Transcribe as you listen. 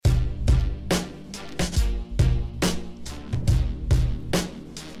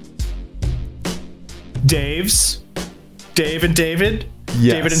Dave's. Dave and David?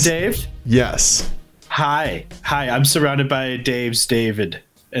 Yes. David and Dave? Yes. Hi. I'm surrounded by Dave's David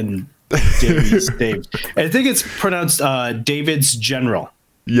and David's Dave. I think it's pronounced David's General.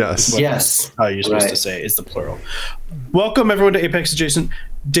 Yes. Yes. How you're supposed to say it's the plural. Welcome everyone to Apex Adjacent.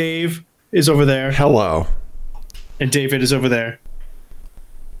 Dave is over there. Hello. And David is over there.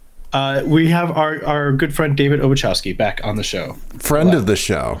 We have our good friend David Obuchowski back on the show. Friend of the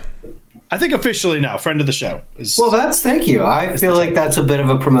show. I think officially now, friend of the show. Well, thank you. I feel like that's a bit of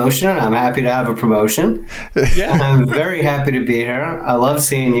a promotion. I'm happy to have a promotion. Yeah. I'm very happy to be here. I love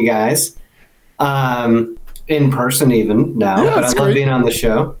seeing you guys. In person even now, Yeah, but I love great. being on the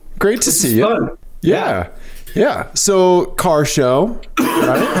show. Great to see you. Fun. Yeah. So, car show,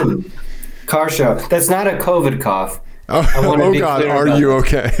 right? Car show. That's not a COVID cough. Oh God, are you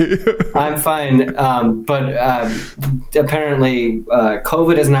okay? I'm fine. But apparently,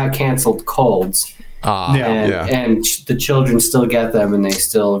 COVID has not canceled colds. And the children still get them, and they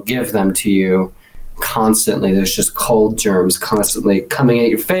still give them to you constantly. There's just cold germs constantly coming at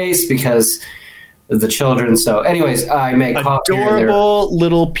your face because of the children. So, anyways, I make coffee. Adorable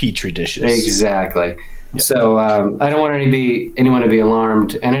little petri dishes. Exactly. Yeah. So I don't want anyone to be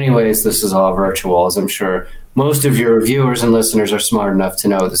alarmed. And anyways, this is all virtual, as I'm sure most of your viewers and listeners are smart enough to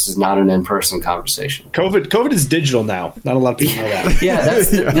know this is not an in-person conversation. COVID is digital now. Not a lot of people know that. Yeah,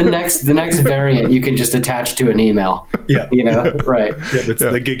 that's the next variant you can just attach to an email. Yeah. You know, right. Yeah, it's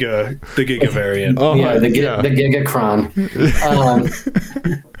the Giga variant. The Gigacron.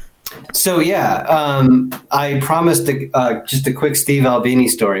 I promised just a quick Steve Albini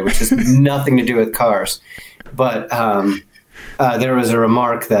story, which has nothing to do with cars. But there was a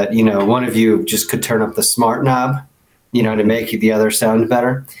remark that, one of you just could turn up the smart knob, to make the other sound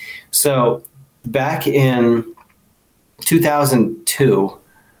better. So back in 2002,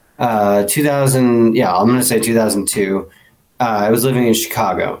 I'm going to say 2002, I was living in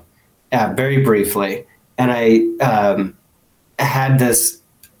Chicago very briefly. And I had this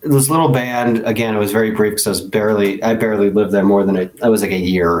little band. Again, it was very brief because I barely lived there more than I was like a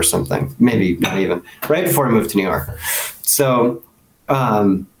year or something, maybe not even, right before I moved to New York. So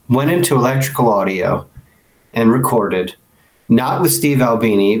went into Electrical Audio and recorded, not with Steve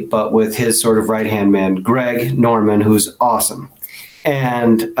Albini, but with his sort of right-hand man, Greg Norman, who's awesome.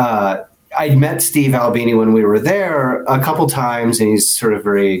 And I met Steve Albini when we were there a couple times, and he's sort of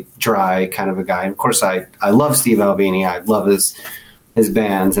very dry kind of a guy. And of course, I love Steve Albini. I love his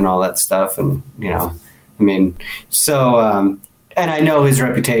bands and all that stuff. And, and I know his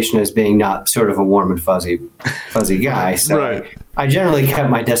reputation as being not sort of a warm and fuzzy guy. So right. I generally kept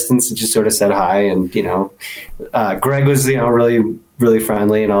my distance and just sort of said hi. And, Greg was, really, really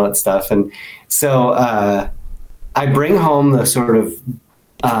friendly and all that stuff. And so I bring home the sort of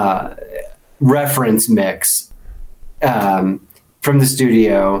reference mix from the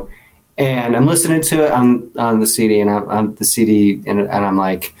studio. And I'm listening to it on the CD, and I'm the CD, and I'm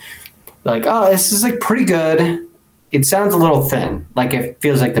like, oh, this is like pretty good. It sounds a little thin, like it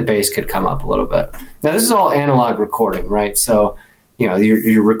feels like the bass could come up a little bit. Now this is all analog recording, right? So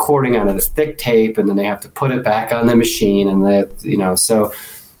you're recording on a thick tape, and then they have to put it back on the machine, and So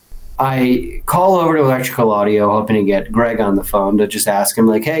I call over to Electrical Audio, hoping to get Greg on the phone to just ask him,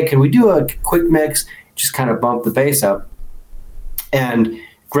 like, hey, can we do a quick mix? Just kind of bump the bass up, and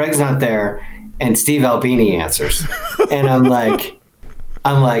Greg's not there, and Steve Albini answers. And I'm like,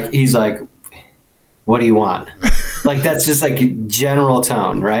 he's like, what do you want? Like, that's just like general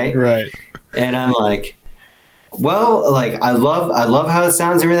tone, right? Right. And I'm like, well, like, I love how it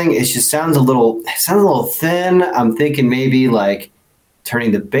sounds, everything. It just sounds a little thin. I'm thinking maybe like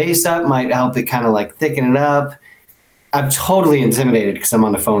turning the bass up might help it kind of like thicken it up. I'm totally intimidated because I'm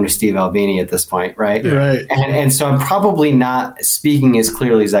on the phone with Steve Albini at this point, right? Right. And so I'm probably not speaking as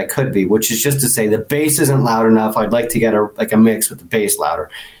clearly as I could be, which is just to say the bass isn't loud enough. I'd like to get a mix with the bass louder.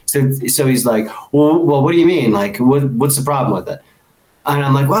 So he's like, well, what do you mean? Like, what's the problem with it? And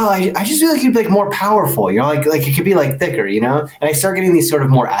I'm like, well, I just feel like it'd be like more powerful, like it could be like thicker, And I start getting these sort of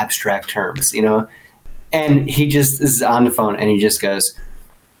more abstract terms, And he just is on the phone and he just goes,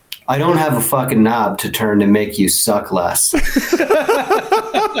 I don't have a fucking knob to turn to make you suck less.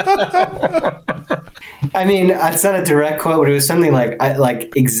 I mean, it's not a direct quote, but it was something like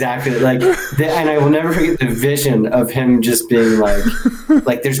exactly like, and I will never forget the vision of him just being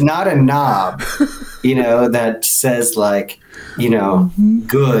like there's not a knob, that says like,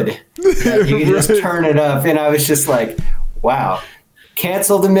 good. That you can just turn it up. And I was just like, wow,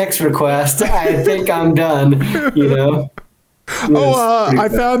 cancel the mix request. I think I'm done, I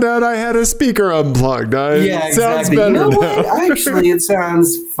found out I had a speaker unplugged. Sounds exactly. better You know now. what? Actually, it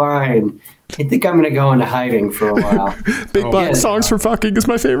sounds fine. I think I'm going to go into hiding for a while. Big Black Songs for Fucking is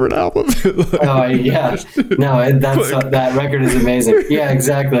my favorite album. Oh yeah, no, that record is amazing. Yeah,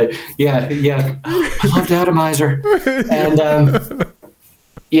 exactly. Yeah. I loved Atomizer, and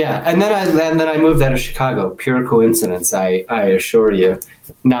yeah, and then I moved out of Chicago. Pure coincidence, I assure you,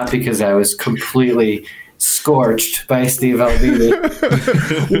 not because I was completely scorched by Steve Albini.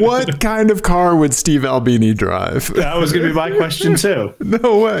 What kind of car would Steve Albini drive? That was going to be my question too.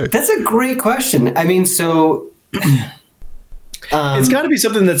 No way. That's a great question. I mean, so. It's got to be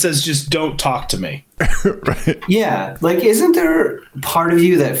something that says just don't talk to me. Right. Yeah. Like, isn't there part of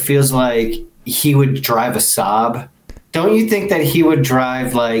you that feels like he would drive a Saab? Don't you think that he would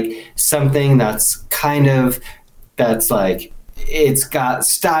drive like something that's like, it's got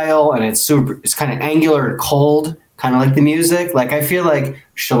style and it's kind of angular and cold, kind of like the music. Like, I feel like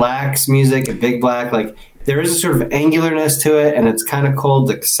Shellac's music and Big Black, like there is a sort of angularness to it and it's kind of cold,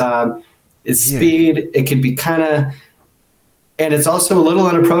 like Saab. It's speed. It could be kind of, and it's also a little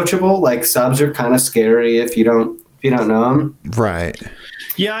unapproachable. Like Saabs are kind of scary if you don't know them. Right.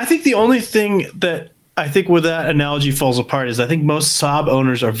 Yeah, I think the only thing that I think where that analogy falls apart is I think most Saab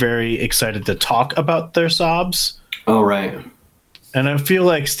owners are very excited to talk about their Saabs. Oh, right. And I feel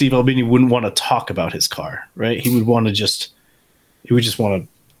like Steve Albini wouldn't want to talk about his car, right? He would just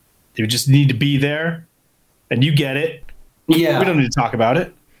need to be there, and you get it. Yeah. We don't need to talk about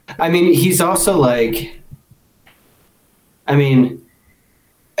it. I mean, he's also like, I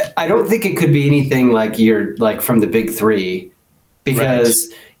don't think it could be anything like from the big three,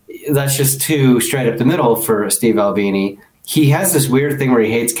 because that's just too straight up the middle for Steve Albini. He has this weird thing where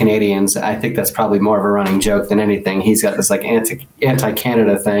he hates Canadians. I think that's probably more of a running joke than anything. He's got this like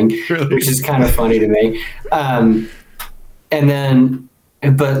anti-Canada thing, really? Which is kind of funny to me. And then,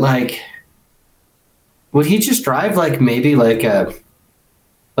 but like, would he just drive like maybe like a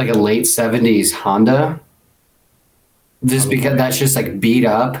late 70s Honda? Just because that's just like beat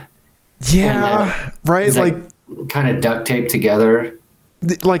up. Yeah, right. Like kind of duct taped together.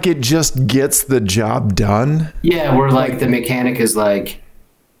 Like it just gets the job done. Yeah, where like the mechanic is like,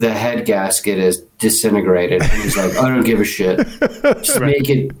 the head gasket is disintegrated. And he's like, I don't give a shit. Just make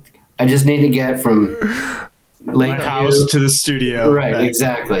it. I just need to get from my house to the studio. Right,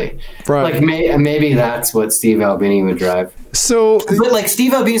 exactly. Right. Like maybe that's what Steve Albini would drive. So, but like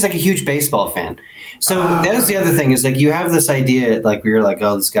Steve Albini is like a huge baseball fan. So that's the other thing is like you have this idea like where you're like,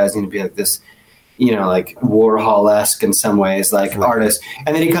 oh, this guy's going to be like this, you know, like Warhol-esque in some ways, like artist.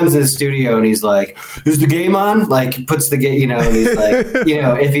 And then he comes to the studio and he's like, is the game on? Like puts the game, you know, and he's like, you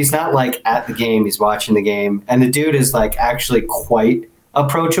know, if he's not like at the game, he's watching the game. And the dude is like actually quite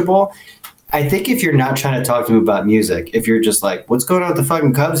approachable. I think if you're not trying to talk to him about music, if you're just like, what's going on with the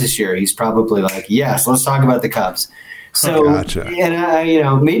fucking Cubs this year? He's probably like, yes, let's talk about the Cubs. So, gotcha. And you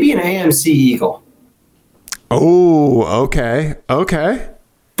know, maybe an AMC Eagle. Oh, okay.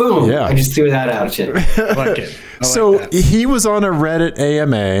 Boom. Yeah. I just threw that out. Shit. I like it. He was on a Reddit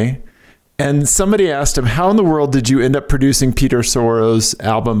AMA and somebody asked him, how in the world did you end up producing Peter Soro's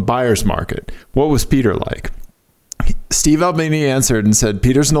album Buyer's Market? What was Peter like? Steve Albini answered and said,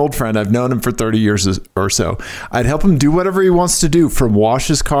 Peter's an old friend. I've known him for 30 years or so. I'd help him do whatever he wants to do, from wash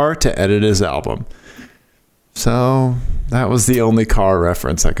his car to edit his album. So that was the only car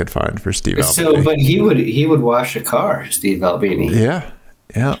reference I could find for Steve Albini. So, but he would wash a car, Steve Albini. Yeah.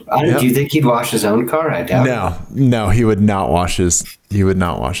 Do you think he'd wash his own car? I doubt. No, he would not wash his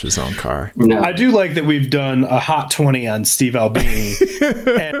own car. No. I do like that we've done a hot 20 on Steve Albini.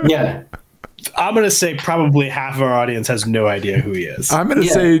 And yeah. I'm going to say probably half of our audience has no idea who he is. I'm going to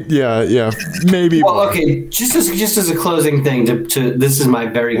say, maybe. Well, okay, just as a closing thing, to this is my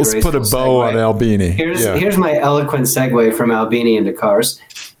very Let's put a bow segue. on Albini. Here's my eloquent segue from Albini into cars.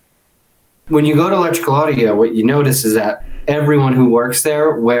 When you go to Electrical Audio, what you notice is that everyone who works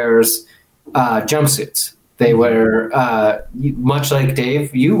there wears jumpsuits. They wear, much like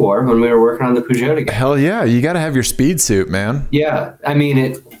Dave, you wore when we were working on the Peugeot together. Hell yeah, you got to have your speed suit, man. Yeah, I mean,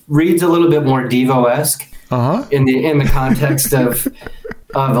 it reads a little bit more Devo-esque in the context of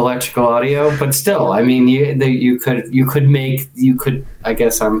Electrical Audio, but still, I mean, you could. I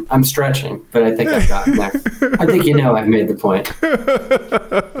guess I'm stretching, but I think I've gotten there. I think I've made the point.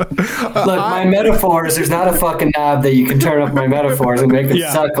 Look, my metaphors. There's not a fucking knob that you can turn up my metaphors and make it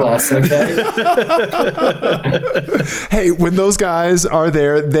suck less. Okay. Hey, when those guys are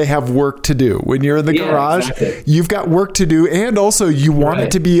there, they have work to do. When you're in the garage, you've got work to do, and also you want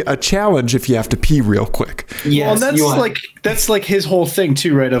it to be a challenge if you have to pee real quick. Yes, well, that's like his whole thing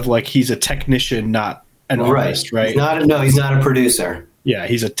too, right? Of like he's a technician, not an artist, right? He's not a producer. Yeah,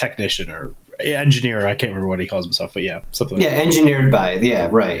 he's a technician or engineer. I can't remember what he calls himself, but yeah, something like that. Engineered by,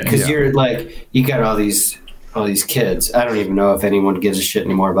 right. Because you're like, you got all these kids. I don't even know if anyone gives a shit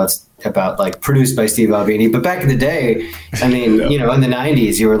anymore about like produced by Steve Albini. But back in the day, I mean, in the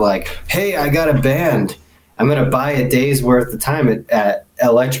 90s, you were like, hey, I got a band. I'm going to buy a day's worth of time at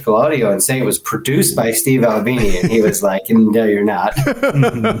Electrical Audio and say it was produced by Steve Albini. And he was like, no, you're not.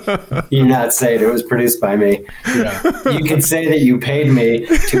 You're not saying it was produced by me. Yeah. You can say that you paid me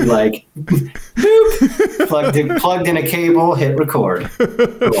to like, boop, plugged in a cable, hit record.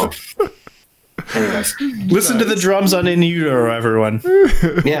 Cool. Anyways. Listen to the drums on In Utero, everyone.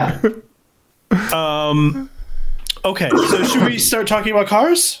 Yeah. Okay, so should we start talking about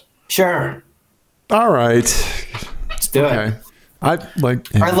cars? Sure. All right. Let's do it. Okay.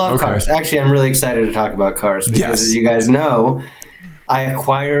 I love cars. Actually, I'm really excited to talk about cars because, as you guys know, I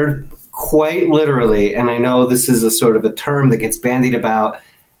acquired quite literally, and I know this is a sort of a term that gets bandied about.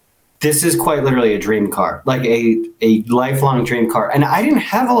 This is quite literally a dream car, like a lifelong dream car. And I didn't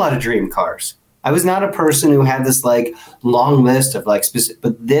have a lot of dream cars. I was not a person who had this like long list of like specific,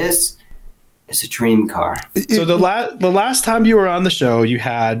 but this is a dream car. So the last time you were on the show, you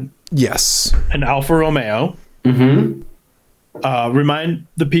had an Alfa Romeo. Mm-hmm. Remind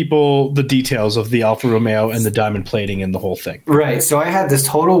the people the details of the Alfa Romeo and the diamond plating and the whole thing. Right. So I had this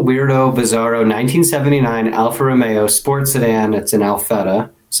total weirdo, bizarro 1979 Alfa Romeo sports sedan. It's an Alfetta.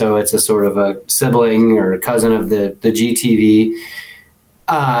 So it's a sort of a sibling or a cousin of the GTV.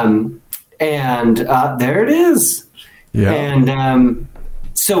 And there it is. Yeah. And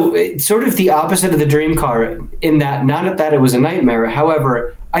so it's sort of the opposite of the dream car in that, not that it was a nightmare.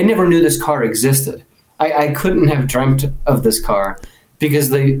 However, I never knew this car existed. I couldn't have dreamt of this car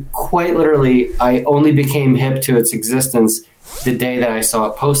because quite literally, I only became hip to its existence the day that I saw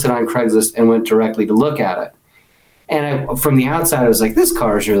it posted on Craigslist and went directly to look at it. And from the outside, I was like, this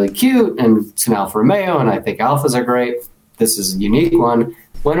car is really cute, and it's an Alfa Romeo, and I think Alfas are great. This is a unique one.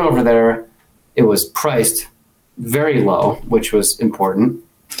 Went over there. It was priced very low, which was important.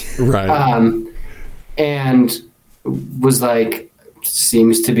 Right. And was like,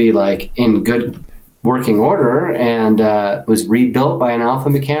 seems to be like in good working order, and was rebuilt by an Alfa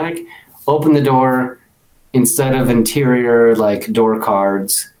mechanic. Opened the door. Instead of interior like door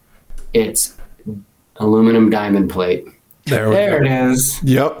cards, it's aluminum diamond plate. There it is.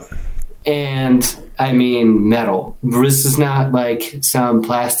 Yep. And I mean, metal. This is not like some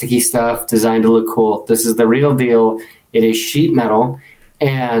plasticky stuff designed to look cool. This is the real deal. It is sheet metal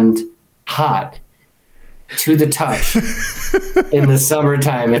and hot to the touch. In the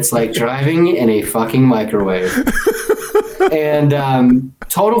summertime, it's like driving in a fucking microwave. And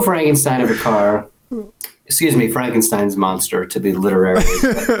total Frankenstein of a car. Excuse me, Frankenstein's monster, to be literary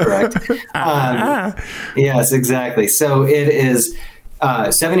correct. Yes, exactly. So it is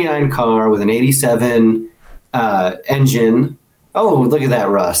a 79 car with an 87 engine. Oh, look at that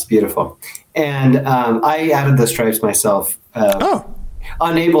rust. Beautiful. And I added the stripes myself.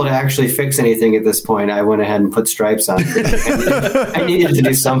 Unable to actually fix anything at this point, I went ahead and put stripes on. I needed to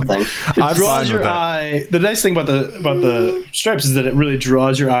do something. It draws your eye. The nice thing about the stripes is that it really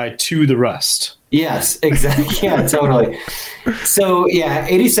draws your eye to the rust. Yes, exactly. Yeah, totally. So yeah,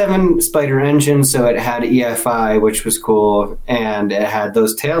 87 Spider engine. So it had EFI, which was cool, and it had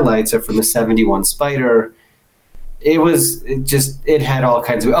those taillights are from the 71 Spider. It had all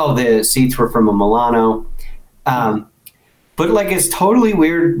kinds of. The seats were from a Milano. But like it's totally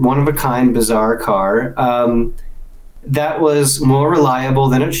weird, one of a kind, bizarre car that was more reliable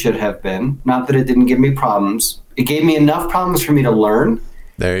than it should have been. Not that it didn't give me problems. It gave me enough problems for me to learn.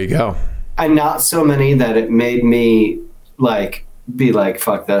 There you go. And not so many that it made me be like,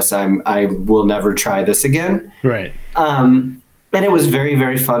 fuck this. I will never try this again. Right. And it was very,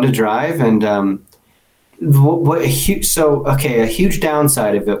 very fun to drive. And a huge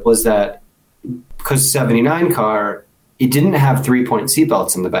downside of it was that because 79 car, it didn't have 3-point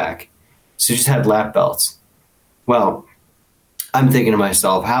seatbelts in the back. So it just had lap belts. Well, I'm thinking to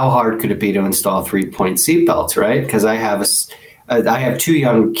myself, how hard could it be to install 3-point seatbelts, right? Because I have two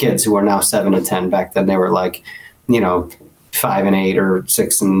young kids who are now 7 and 10. Back then they were 5 and 8 or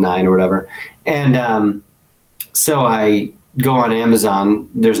 6 and 9 or whatever. And so I go on Amazon.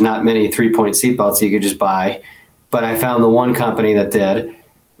 There's not many 3-point seatbelts you could just buy. But I found the one company that did,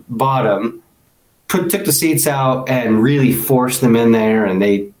 bought them, took the seats out and really forced them in there, and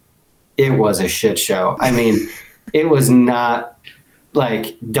it was a shit show. I mean, it was not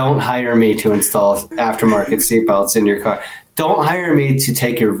like, don't hire me to install aftermarket seatbelts in your car. don't hire me to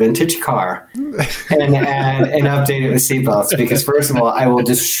take your vintage car and update it with seatbelts, because first of all, I will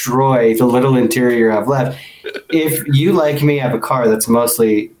destroy the little interior I've left. If you, like me, have a car that's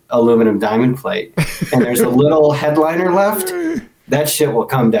mostly aluminum diamond plate and there's a little headliner left, that shit will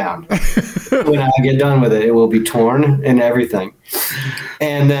come down. When I get done with it, it will be torn and everything.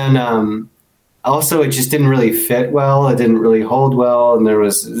 And then also, it just didn't really fit well. It didn't really hold well, and it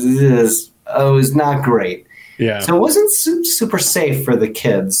was not great. Yeah. So it wasn't super safe for the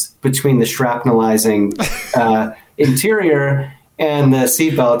kids between the shrapnelizing interior and the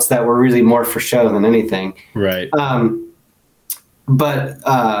seatbelts that were really more for show than anything. Right. But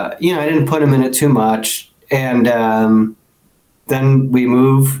I didn't put them in it too much. And then we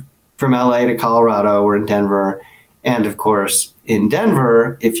moved from LA to Colorado. We're in Denver. And of course, in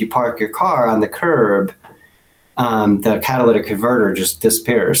Denver, if you park your car on the curb, the catalytic converter just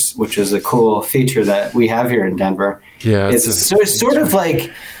disappears, which is a cool feature that we have here in Denver. Yeah, it's sort of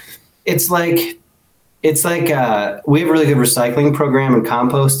like we have a really good recycling program and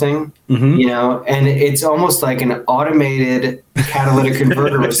composting, and it's almost like an automated catalytic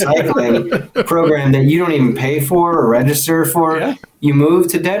converter recycling program that you don't even pay for or register for. Yeah. You move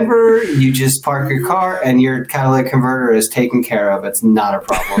to Denver, you just park your car, and your catalytic converter is taken care of. It's not a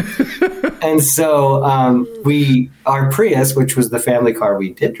problem. And so our Prius, which was the family car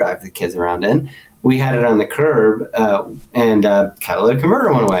we did drive the kids around in, we had it on the curb, and catalytic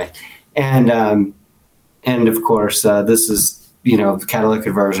converter went away. And of course, this is, catalytic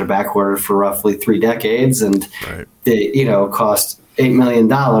converters are backward for roughly 3 decades, and they, cost $8 million.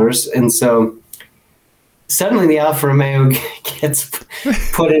 And so suddenly the Alfa Romeo gets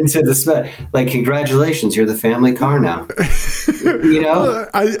put into the spec. Like, congratulations, you're the family car now.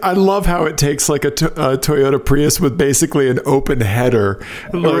 I love how it takes like a Toyota Prius with basically an open header,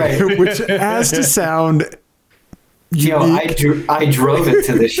 which has to sound unique. I drove it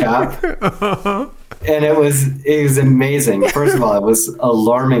to the shop. And it was amazing. First of all, it was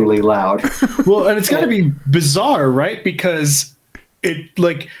alarmingly loud. Well, and it's got to be bizarre, right? Because our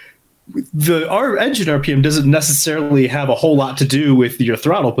engine RPM doesn't necessarily have a whole lot to do with your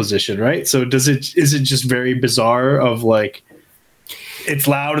throttle position, right? So is it just very bizarre of like, it's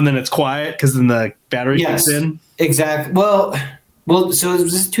loud and then it's quiet because then the battery kicks in? Exactly. Well, so it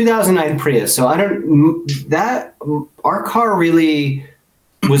was 2009 Prius. So our car really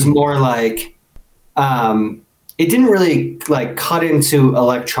was more like, it didn't really like cut into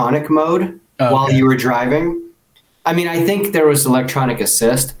electronic mode while you were driving. I mean, I think there was electronic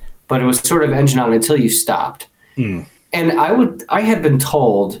assist, but it was sort of engine on until you stopped. And I had been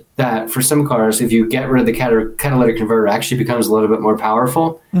told that for some cars, if you get rid of the catalytic converter, it actually becomes a little bit more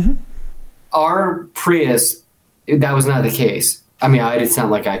powerful. Mm-hmm. Our Prius, that was not the case. I mean, I did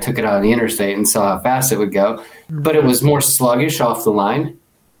sound like I took it out on the interstate and saw how fast it would go, but it was more sluggish off the line.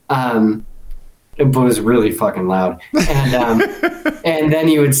 It was really fucking loud. And and then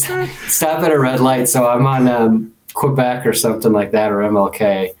you would stop at a red light. So I'm on Quebec or something like that, or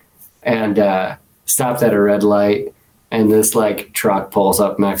MLK, and stopped at a red light, and this like truck pulls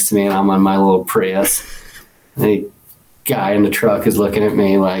up next to me, and I'm on my little Prius. And the guy in the truck is looking at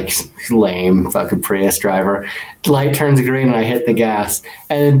me like, lame fucking Prius driver. The light turns green and I hit the gas,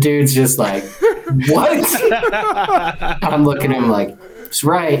 and the dude's just like, what? I'm looking at him like, that's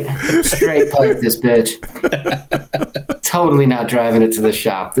right. Straight pipe this bitch. Totally not driving it to the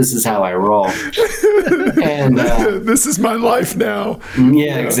shop. This is how I roll. And this is my life now.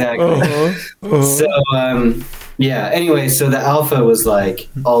 Yeah, exactly. So anyway, so the Alpha was like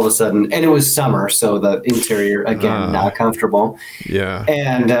all of a sudden, and it was summer, so the interior again not comfortable. Yeah.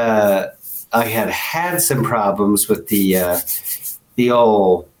 And I had some problems with the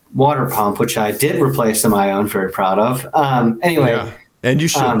old water pump, which I did replace on my own, very proud of. Anyway. Yeah. And you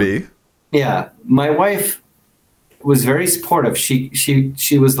should be. Yeah. My wife was very supportive. She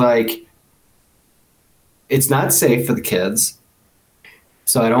was like, it's not safe for the kids,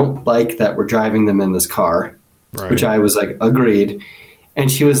 so I don't like that we're driving them in this car, which I was like, agreed. And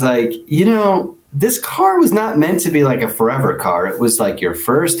she was like, this car was not meant to be like a forever car. It was like your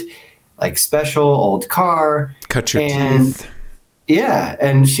first like special old car. Cut your teeth. Yeah.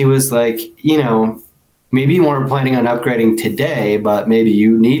 And she was like, maybe you weren't planning on upgrading today, but maybe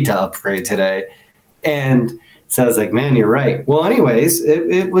you need to upgrade today. And so I was like, man, you're right. Well, anyways,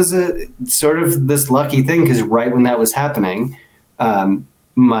 it was a sort of this lucky thing, because right when that was happening,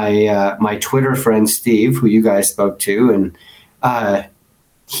 my Twitter friend, Steve, who you guys spoke to, and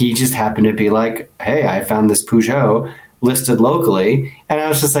he just happened to be like, hey, I found this Peugeot listed locally. And I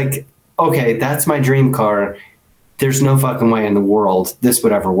was just like, okay, that's my dream car. There's no fucking way in the world this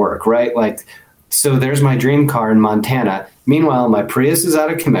would ever work, right? Like, So there's my dream car in Montana. Meanwhile, my Prius is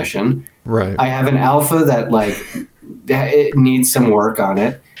out of commission. Right. I have an Alpha that it needs some work on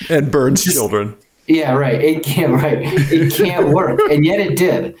it. And burns children. Yeah, right. It can't work. And yet it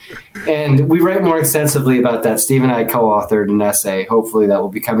did. And we write more extensively about that. Steve and I co-authored an essay. Hopefully that will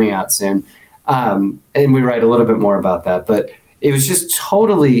be coming out soon. And we write a little bit more about that. But it was just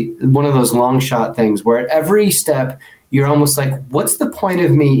totally one of those long shot things where at every step, you're almost like, what's the point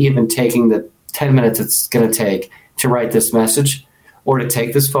of me even taking the 10 minutes it's going to take to write this message or to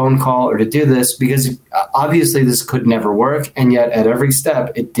take this phone call or to do this? Because obviously this could never work. And yet at every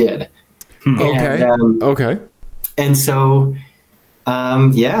step, it did. Okay. Okay. And so,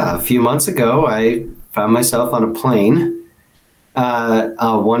 a few months ago, I found myself on a plane,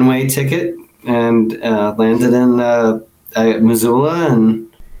 a one-way ticket, and landed in Missoula,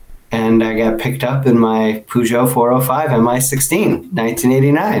 and I got picked up in my Peugeot 405 MI16,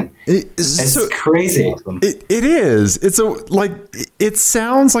 1989. It's crazy. It is. It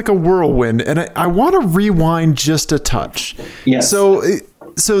sounds like a whirlwind, and I want to rewind just a touch. Yes.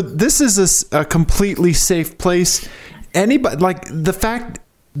 So this is a completely safe place. Anybody, like the fact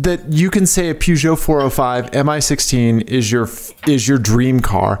that you can say a Peugeot 405 MI16 is your dream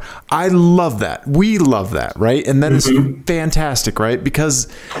car. I love that. We love that, right? And that is fantastic, right? Because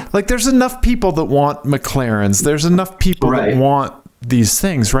like there's enough people that want McLarens. There's enough people that want these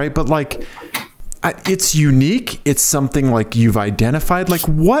things, right? But like it's unique. It's something like you've identified. Like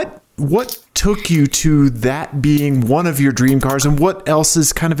what took you to that being one of your dream cars, and what else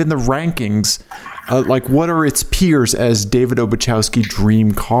is kind of in the rankings? Like what are its peers as David Obuchowski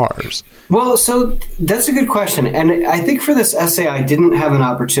dream cars? Well, so that's a good question. And I think for this essay, I didn't have an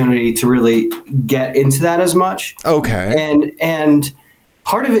opportunity to really get into that as much. Okay. And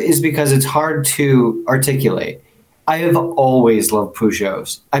part of it is because it's hard to articulate. I have always loved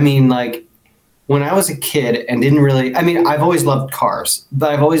Peugeots. I mean, like, when I was a kid and I've always loved cars,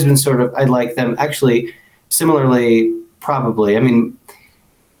 but I've always been I like them actually similarly, probably. I mean,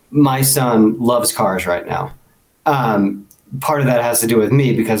 my son loves cars right now. Part of that has to do with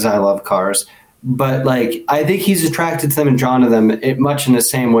me because I love cars, but like, I think he's attracted to them and drawn to them much in the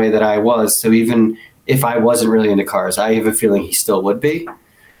same way that I was. So even if I wasn't really into cars, I have a feeling he still would be.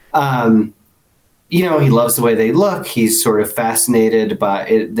 He loves the way they look. He's sort of fascinated by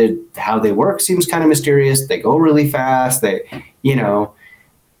it. How they work seems kind of mysterious. They go really fast. They look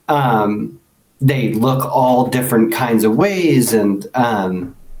all different kinds of ways. And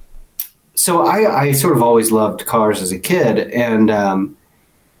so I sort of always loved cars as a kid. And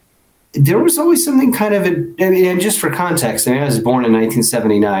there was always something kind of, and just for context, I was born in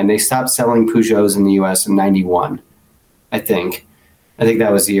 1979. They stopped selling Peugeots in the U.S. in 91, I think. I think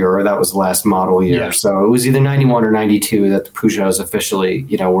that was the year, or that was the last model year. Yeah. So it was either 91 or 92 that the Peugeots officially,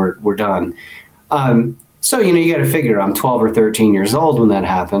 were done. So, you got to figure I'm 12 or 13 years old when that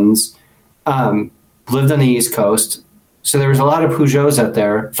happens. Lived on the East Coast. So there was a lot of Peugeots out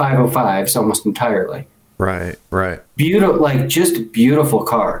there, 505s almost entirely. Right. Beautiful, just beautiful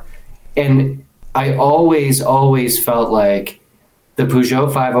car. And I always felt like the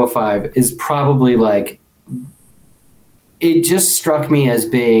Peugeot 505 is probably it just struck me as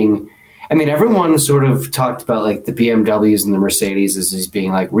being, everyone sort of talked about like the BMWs and the Mercedes as these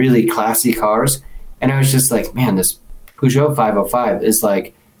being like really classy cars. And I was just like, man, this Peugeot 505 is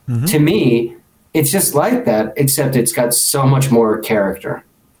like, to me, it's just like that, except it's got so much more character.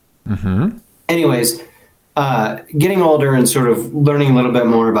 Mm-hmm. Anyways, getting older and sort of learning a little bit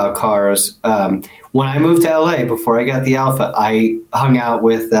more about cars. When I moved to LA, before I got the Alpha, I hung out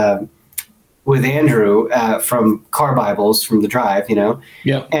with Andrew from Car Bibles from the Drive,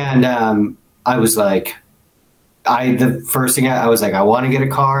 Yeah. And I was like, the first thing I was like, I want to get a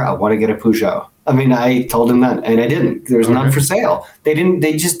car. I want to get a Peugeot. I told him that, and I didn't. There was none for sale. They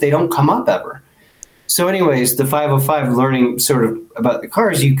don't come up ever. So anyways, the 505, learning sort of about the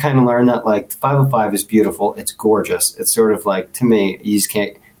cars, you kind of learn that like the 505 is beautiful. It's gorgeous. It's sort of like, to me, you just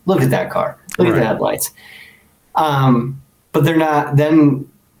can't look at that car. Look at the headlights. But they're not, then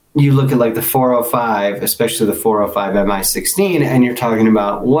you look at like the 405, especially the 405 MI16, and you're talking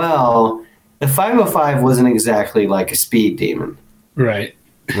about, well, the 505 wasn't exactly like a speed demon. Right.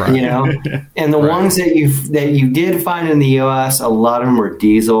 And the ones that you did find in the US, a lot of them were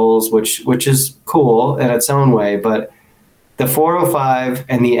diesels, which is cool in its own way. But the 405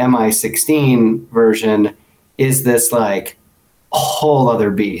 and the MI16 version is this like a whole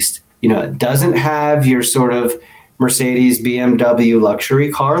other beast. It doesn't have your sort of Mercedes, BMW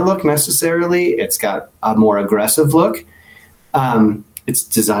luxury car look necessarily. It's got a more aggressive look. It's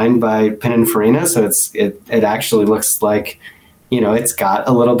designed by Pininfarina, so it actually looks like it's got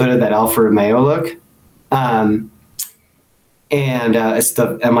a little bit of that Alfa Romeo look. And it's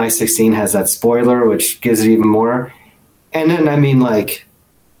the MI16 has that spoiler, which gives it even more. And then,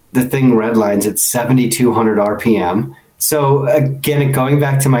 the thing redlines at 7,200 RPM. So again, going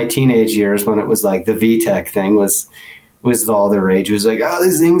back to my teenage years when it was like the VTEC thing was all the rage. It was like, oh,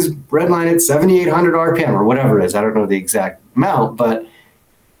 these things redline at 7,800 RPM or whatever it is. I don't know the exact amount, but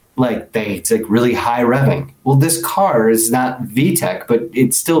it's like really high revving. Well, this car is not VTEC, but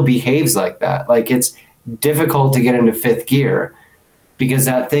it still behaves like that. Like, it's difficult to get into fifth gear because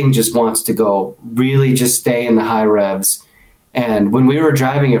that thing just wants to go really just stay in the high revs. And when we were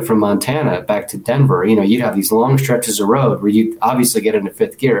driving it from Montana back to Denver, you'd have these long stretches of road where you obviously get into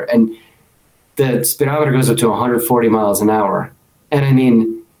fifth gear, and the speedometer goes up to 140 miles an hour.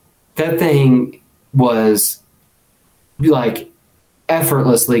 And that thing was like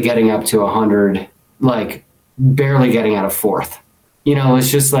effortlessly getting up to 100, like barely getting out of fourth. It's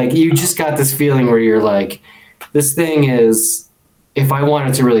just like, you just got this feeling where you're like, this thing is, if I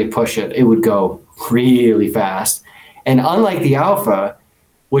wanted to really push it, it would go really fast. And unlike the Alfa,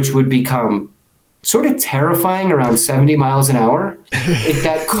 which would become sort of terrifying around 70 miles an hour,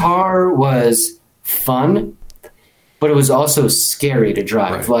 that car was fun, but it was also scary to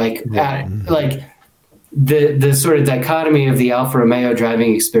drive. Right. The sort of dichotomy of the Alfa Romeo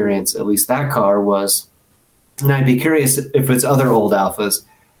driving experience, at least that car was, and I'd be curious if it's other old Alfas,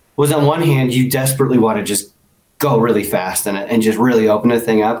 was on one hand, you desperately want to just go really fast in it and just really open the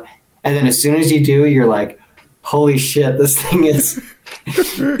thing up. And then as soon as you do, you're like, holy shit, this thing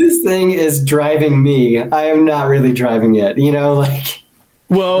is driving me. I am not really driving it,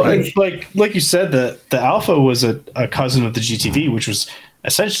 Well, right. like you said, the Alfa was a cousin of the GTV, which was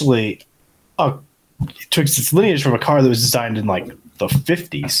essentially it took its lineage from a car that was designed in like the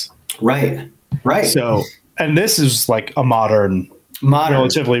 50s. Right. So, and this is like a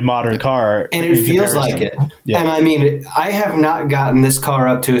relatively modern car. And it feels like it. Yeah. And I have not gotten this car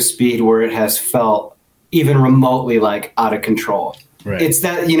up to a speed where it has felt even remotely like out of control. Right. It's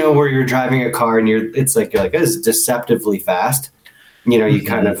that, where you're driving a car and you're like, this is deceptively fast. You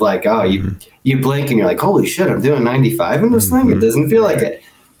kind of like, you blink and you're like, holy shit, I'm doing 95 in this thing. It doesn't feel like it.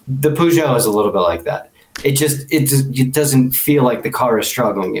 The Peugeot is a little bit like that. It doesn't feel like the car is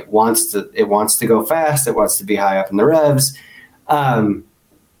struggling. It wants to go fast. It wants to be high up in the revs.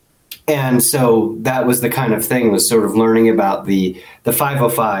 And so that was the kind of thing, was sort of learning about the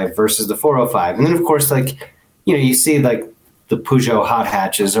 505 versus the 405. And then, of course, you see like the Peugeot hot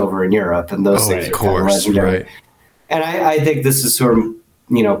hatches over in Europe, and those things are kind of legendary. Right. And I think this is sort of,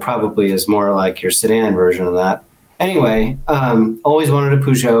 probably is more like your sedan version of that. Anyway, always wanted a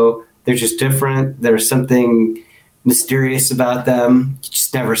Peugeot. They're just different. There's something mysterious about them. You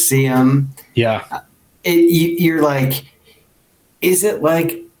just never see them. Yeah. You're like, is it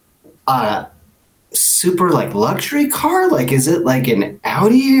like a super like luxury car? Like, is it like an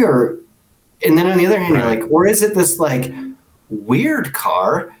Audi or, and then on the other hand, you're like, or is it this like weird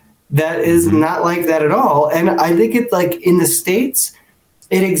car that is not like that at all? And I think it's like in the States,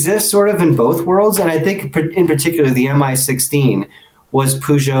 it exists sort of in both worlds. And I think in particular, the MI16 was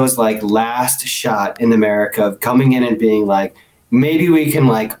Peugeot's like last shot in America of coming in and being like, maybe we can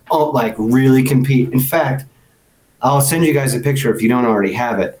like really compete. In fact, I'll send you guys a picture if you don't already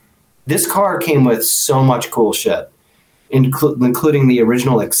have it. This car came with so much cool shit, including the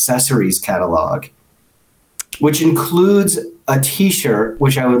original accessories catalog, which includes a T-shirt,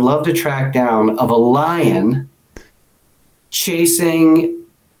 which I would love to track down, of a lion chasing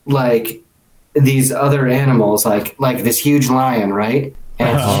like these other animals, like this huge lion, right?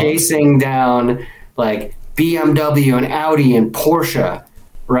 And it's chasing down like BMW and Audi and Porsche,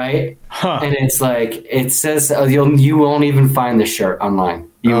 right? And it's like, it says you won't even find the shirt online.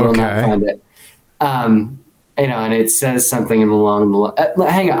 You will not find it. And it says something along the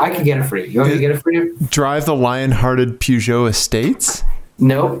hang on, I can get it for you. You want me to get it for you? Drive the Lion-Hearted Peugeot Estates?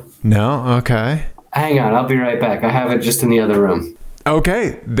 Nope. No? Okay. Hang on, I'll be right back. I have it just in the other room.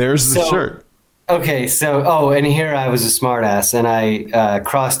 Okay, there's the shirt. Okay, so, and here I was a smartass, and I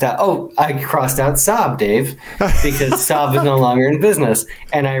crossed out Saab, Dave, because Saab is no longer in business,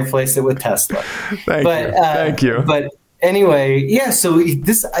 and I replaced it with Tesla. Thank you. But anyway, yeah, so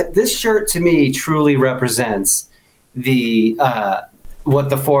this shirt to me truly represents the what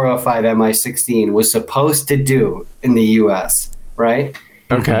the 405 MI16 was supposed to do in the US, right?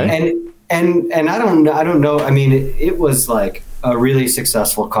 Okay. And I don't know. I mean, it was like a really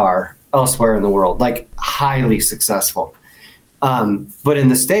successful car elsewhere in the world, like highly successful. But in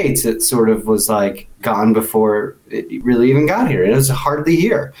the States, it sort of was like, gone before it really even got here. It was hardly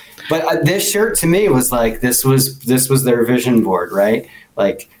here. But this shirt to me was like, this was their vision board, right?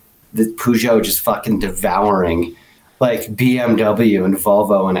 Like the Peugeot just fucking devouring like BMW and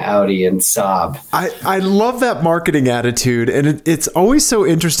Volvo and Audi and Saab. I love that marketing attitude. And it's always so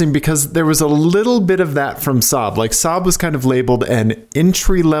interesting because there was a little bit of that from Saab. Like Saab was kind of labeled an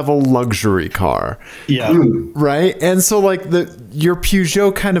entry-level luxury car. Yeah. Right? And so like your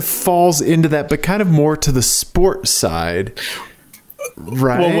Peugeot kind of falls into that, but kind of more to the sport side.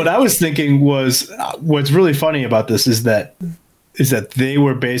 Right. Well, what I was thinking was what's really funny about this is that they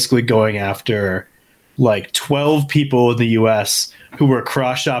were basically going after like 12 people in the US who were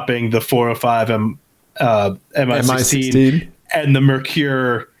cross shopping the 405 MI16 and the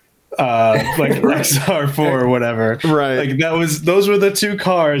Mercure like XR4 or whatever. Right. Like those were the two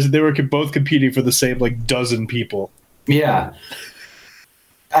cars. They were both competing for the same like dozen people. Yeah.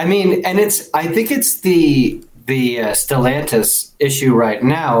 I mean, and I think it's the Stellantis issue right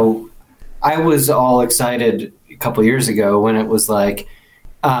now. I was all excited a couple years ago when it was like,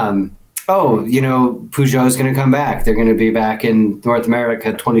 Peugeot is going to come back. They're going to be back in North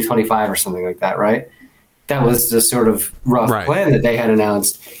America 2025 or something like that, right? That was the sort of rough plan that they had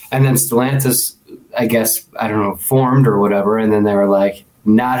announced. And then Stellantis, I guess, I don't know, formed or whatever. And then they were like,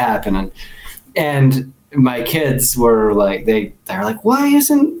 not happening. And my kids were like, they're like, why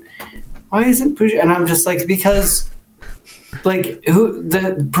isn't Peugeot? And I'm just like, because like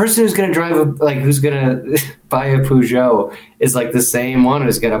the person who's going to drive who's going to buy a Peugeot is like the same one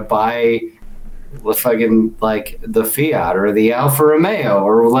who's going to buy the fucking like the Fiat or the Alfa Romeo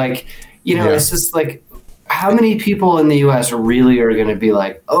or like, It's just like, how many people in the US really are going to be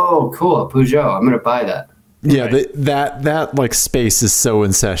like, oh, cool, a Peugeot, I'm going to buy that. Yeah, that like space is so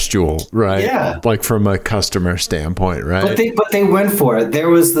incestual, right? Yeah, like from a customer standpoint, right? But they went for it. There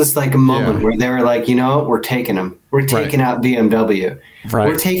was this like a moment where they were like, you know what, we're taking them. We're taking out BMW. Right.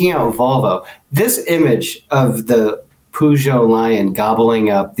 We're taking out Volvo. This image of the Peugeot lion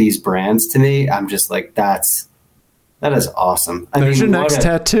gobbling up these brands, to me, I'm just like, that is awesome. There's your next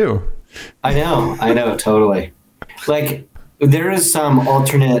tattoo. I know, totally. Like there is some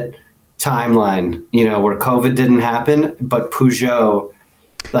alternate timeline, where COVID didn't happen, but Peugeot,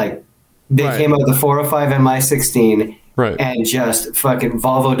 like they came out with the 405 MI16, and just fucking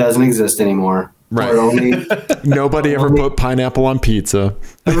Volvo doesn't exist anymore. Right. Nobody ever put pineapple on pizza.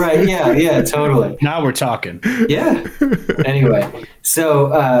 Right. Yeah, totally. Now we're talking. Yeah. Anyway,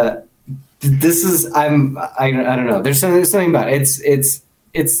 so this is I don't know. There's something about it.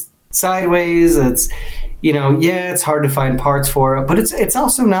 It's sideways. It's it's hard to find parts for it, but it's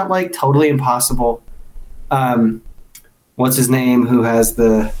also not like totally impossible. What's his name? Who has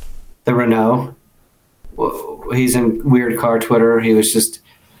the Renault? He's in Weird Car Twitter. He was just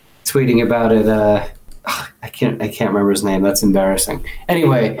tweeting about it. I can't remember his name. That's embarrassing.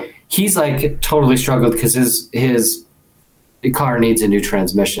 Anyway, he's like totally struggled because his car needs a new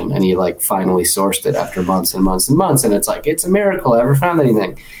transmission, and he like finally sourced it after months and months and months, and it's like it's a miracle I ever found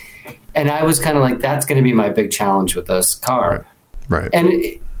anything. And I was kind of like, that's going to be my big challenge with this car. Right. And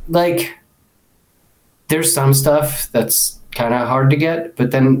like, there's some stuff that's kind of hard to get,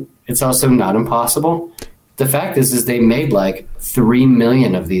 but then it's also not impossible. The fact is they made like 3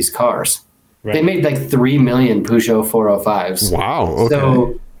 million of these cars. Right. They made like 3 million Peugeot 405s. Wow. Okay.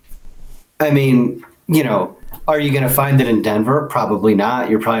 So, I mean, are you going to find it in Denver? Probably not.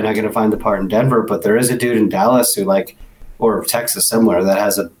 You're probably not going to find the part in Denver, but there is a dude in Dallas or Texas somewhere that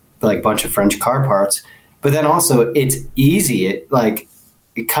has a bunch of French car parts. But then also it's easy,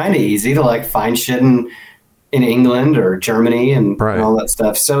 kind of easy to like find shit in England or Germany and all that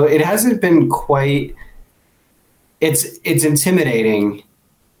stuff. So it hasn't been quite, it's intimidating,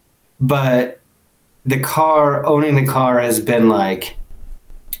 but owning the car has been like,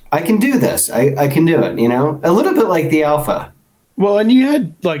 I can do this. I can do it, a little bit like the Alpha. Well, and you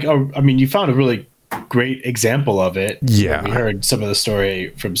had you found a really great example of it. Yeah. We heard some of the story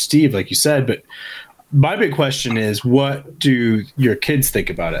from Steve, like you said, but my big question is, what do your kids think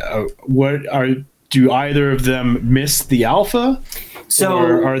about it? Do either of them miss the Alpha?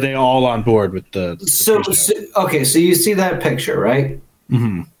 Or are they all on board with the okay, so you see that picture, right?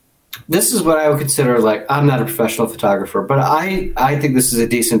 Mm-hmm. This is what I would consider I'm not a professional photographer, but I think this is a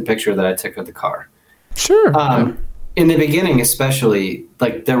decent picture that I took of the car. Sure. In the beginning, especially,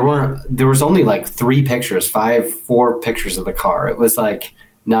 there was only 4 pictures of the car. It was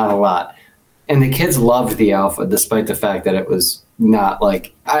not a lot. And the kids loved the Alpha, despite the fact that it was not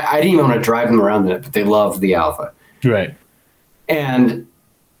I didn't even want to drive them around in it, but they loved the Alpha. Right. And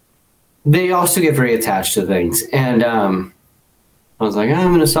they also get very attached to things. And I was like, I'm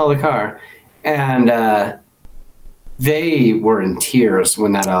going to sell the car. And they were in tears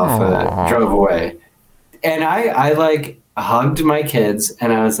when that Alpha drove away. And I like hugged my kids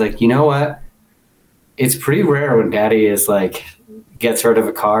and I was like, you know what? It's pretty rare when daddy is like, gets rid of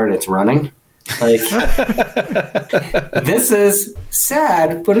a car and it's running. Like, this is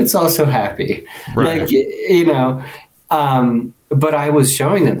sad, but it's also happy. Right. Like, you know, but I was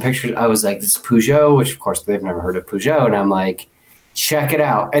showing them pictures. I was like, this is Peugeot, which of course they've never heard of Peugeot. And I'm like, check it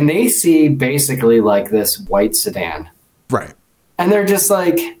out. And they see basically like this white sedan. Right. And they're just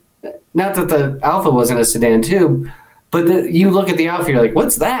like, not that the Alpha wasn't a sedan too, but you look at the Alpha, you're like,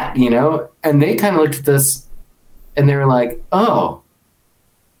 what's that? You know? And they kind of looked at this and they were like, oh,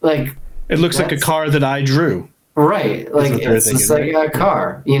 like, it looks like a car that I drew. Right. Like, it's just like a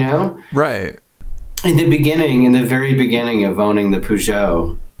car, you know? Right. In the very beginning of owning the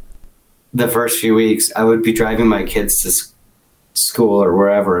Peugeot, the first few weeks, I would be driving my kids to school or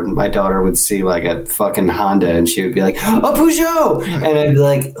wherever, and my daughter would see like a fucking Honda and she would be like, a Peugeot! And I'd be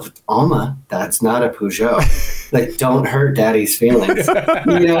like, Alma, that's not a Peugeot. Like, don't hurt daddy's feelings.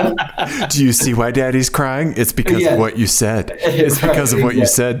 You know? Do you see why daddy's crying? It's because of what you said. It's because of what you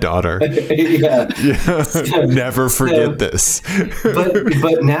said, daughter. Yeah. Never forget this.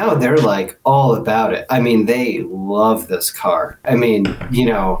 But now they're like all about it. I mean, they love this car. I mean, you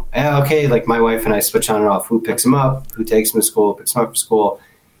know, okay, like my wife and I switch on and off who picks them up, who takes them to school, picks them up from school.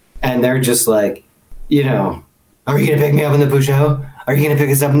 And they're just like, you know, are you going to pick me up in the Peugeot? Are you going to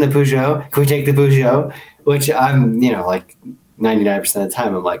pick us up in the Peugeot? Can we take the Peugeot? Which I'm, you know, like 99% of the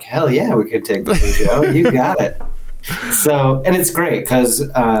time, I'm like, hell yeah, we could take the Peugeot. You got it. So, and it's great because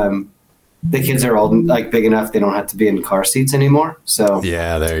the kids are old, like big enough, they don't have to be in car seats anymore. So,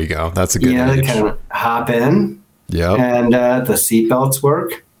 yeah, there you go. That's a good age. They kind of hop in. Yep. And the seatbelts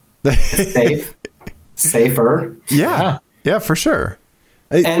work. It's safer. Yeah. Yeah, for sure.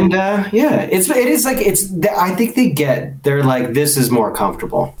 And it is like, I think they're like, this is more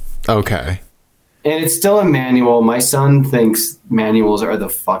comfortable. Okay. And it's still a manual. My son thinks manuals are the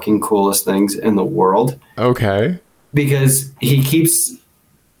fucking coolest things in the world. Okay. Because he keeps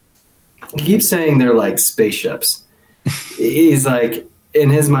saying they're like spaceships. He's like, in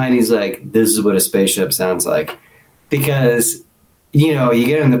his mind, he's like, this is what a spaceship sounds like. Because, you know, you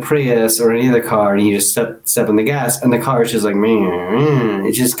get in the Prius or any other car and you just step on the gas and the car is just like,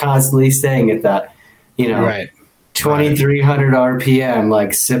 it's just constantly staying at that, you know. Right. 2,300 RPM,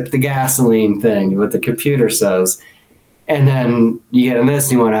 like sip the gasoline thing, what the computer says. And then you get in this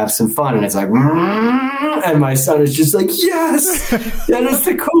and you want to have some fun, and it's like, and my son is just like, yes, that is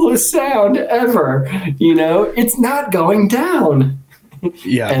the coolest sound ever. You know, it's not going down.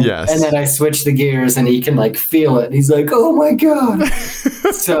 Yeah. And then I switch the gears and he can like feel it. He's like, oh my God.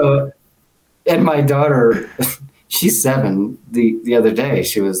 So, and my daughter, she's 7. The other day,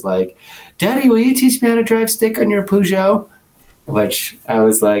 she was like, Daddy, will you teach me how to drive stick on your Peugeot? Which I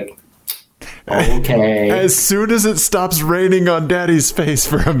was like, okay. As soon as it stops raining on Daddy's face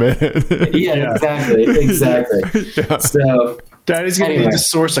for a minute. Yeah, exactly. Yeah. So Daddy's going to need to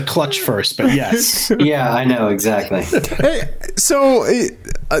source a clutch first, but yes. Yeah, I know, exactly. Hey, so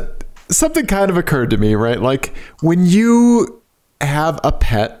something kind of occurred to me, right? Like when you have a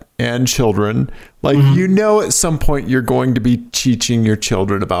pet and children, like, you know, at some point you're going to be teaching your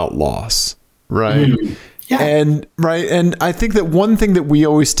children about loss, right? Mm-hmm. Yeah. And I think that one thing that we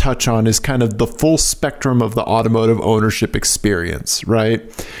always touch on is kind of the full spectrum of the automotive ownership experience, right?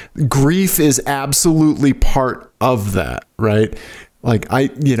 Grief is absolutely part of that, right? Like I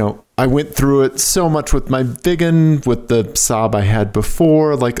went through it so much with my Vigan, with the Saab I had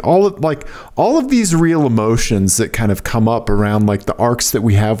before, like all of these real emotions that kind of come up around like the arcs that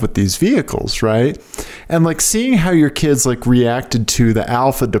we have with these vehicles, right? And like seeing how your kids like reacted to the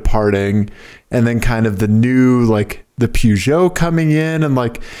Alpha departing and then kind of the new, like the Peugeot coming in, and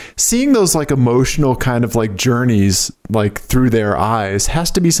like seeing those like emotional kind of like journeys like through their eyes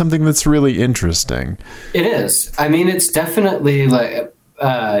has to be something that's really interesting. It is. I mean, it's definitely like,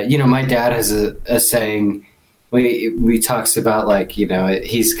 my dad has a saying. We talks about like, you know,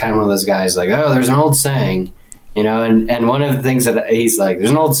 he's kind of one of those guys like, oh, there's an old saying, you know, and one of the things that he's like,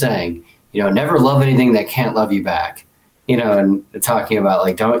 there's an old saying, you know, never love anything that can't love you back, you know, and talking about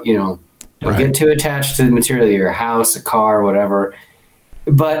like, don't get too attached to the material of your house, a car, whatever.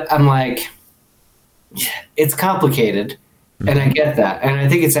 But I'm like, it's complicated, and I get that, and I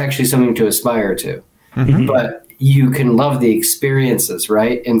think it's actually something to aspire to. Mm-hmm. But you can love the experiences,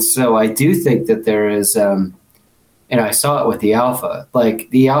 right? And so I do think that there is, and I saw it with the Alpha. Like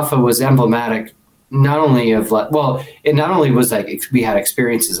the Alpha was emblematic, not only of like, well, it not only was like we had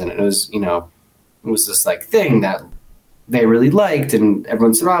experiences in it. It was, you know, it was this like thing that they really liked, and every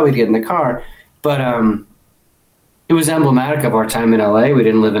once in a while we'd get in the car. But it was emblematic of our time in LA. We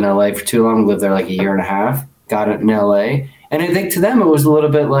didn't live in LA for too long. We lived there like a year and a half, got it in LA. And I think to them it was a little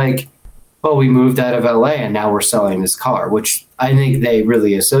bit like, well, we moved out of LA and now we're selling this car, which I think they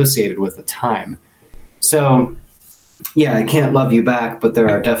really associated with the time. So, yeah, I can't love you back, but there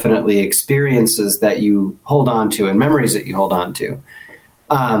are definitely experiences that you hold on to and memories that you hold on to.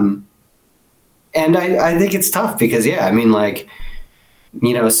 And I think it's tough because, yeah, I mean, like,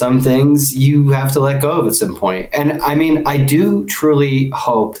 you know, some things you have to let go of at some point. And I mean, I do truly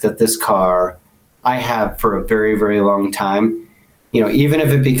hope that this car I have for a very, very long time, you know, even if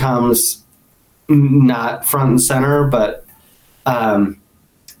it becomes not front and center, but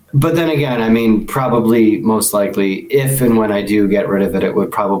then again, I mean, probably most likely if and when I do get rid of it, it would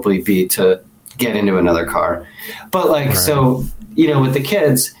probably be to get into another car. But like, right. So, you know, with the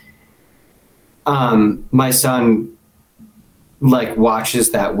kids, my son like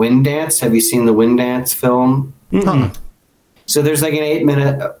watches that Wind Dance. Have you seen the Wind Dance film? Mm-hmm. So there's like an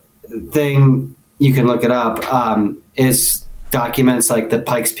 8-minute thing. You can look it up. It documents like the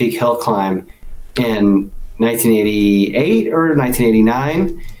Pikes Peak hill climb in 1988 or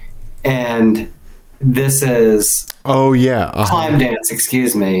 1989. And this is Climb Dance,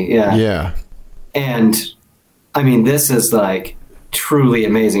 excuse me. Yeah. And I mean, this is like truly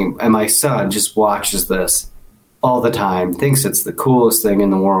amazing. And my son just watches this all the time, thinks it's the coolest thing in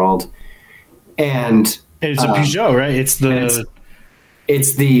the world. And it's a Peugeot, right?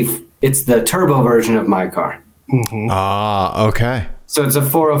 It's the turbo version of my car. Mm-hmm. Okay. So it's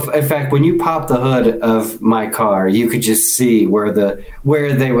in fact, when you pop the hood of my car, you could just see where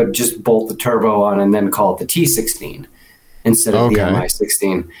they would just bolt the turbo on and then call it the T16 instead of the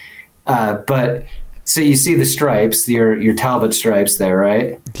MI16. But so you see the stripes, your Talbot stripes there,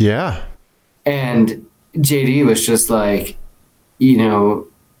 right? Yeah. And JD was just like, you know,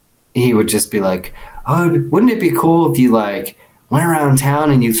 he would just be like, oh, wouldn't it be cool if you like went around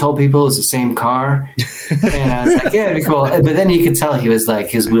town and you told people it's the same car? And I was like, yeah, it'd be cool. But then you could tell he was like,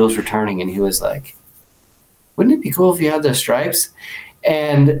 his wheels were turning and he was like, wouldn't it be cool if you had those stripes?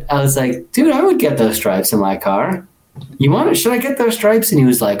 And I was like, dude, I would get those stripes in my car. You want it? Should I get those stripes? And he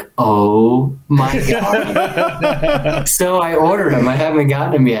was like, oh my God. So I ordered them. I haven't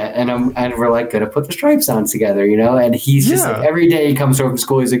gotten them yet. And we're like going to put the stripes on together, you know? And he's just like, every day he comes home from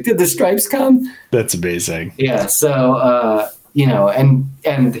school, he's like, did the stripes come? That's amazing. Yeah. So, you know,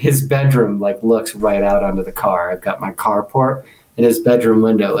 and his bedroom like looks right out onto the car. I've got my carport and his bedroom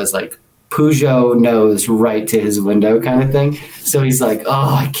window is like Peugeot nose right to his window kind of thing. So he's like,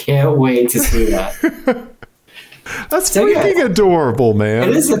 oh, I can't wait to see that. That's freaking adorable, man.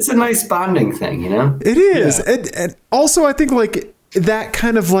 It is. It's a nice bonding thing, you know? It is. Yeah. And also I think like that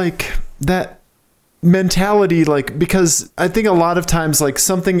kind of like that mentality, like, because I think a lot of times like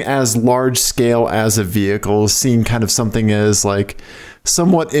something as large scale as a vehicle is seen kind of something as like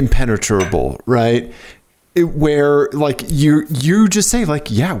somewhat impenetrable, right? Where like you just say like,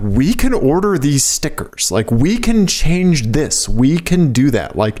 yeah, we can order these stickers, like we can change this, we can do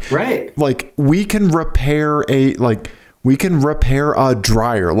that, like right, like we can repair a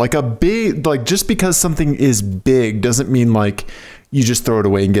dryer, like a big, like just because something is big doesn't mean like you just throw it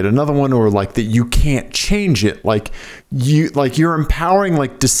away and get another one, or like that you can't change it. Like you're empowering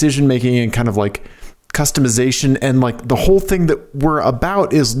like decision making and kind of like customization, and like the whole thing that we're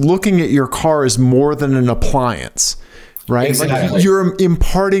about is looking at your car as more than an appliance, right? Exactly. Like you're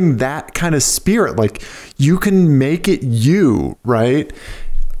imparting that kind of spirit, like you can make it you, right?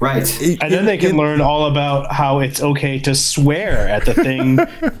 Right. And then they can learn all about how it's okay to swear at the thing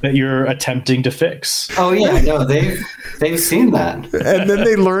that you're attempting to fix. Oh yeah, no, they've seen that. And then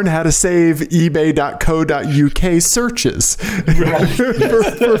they learn how to save ebay.co.uk searches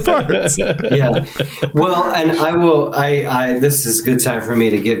for parts. Yeah. Well, and I this is a good time for me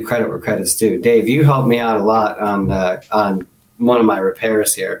to give credit where credit's due. Dave, you helped me out a lot on one of my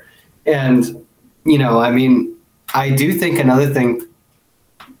repairs here. And, you know, I mean, I do think another thing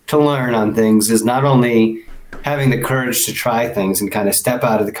to learn on things is not only having the courage to try things and kind of step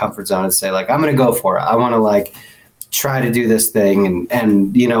out of the comfort zone and say like, I'm going to go for it. I want to like try to do this thing.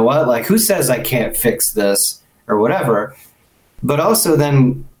 And you know what, like who says I can't fix this or whatever, but also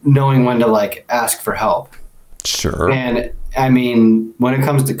then knowing when to like ask for help. Sure. And I mean, when it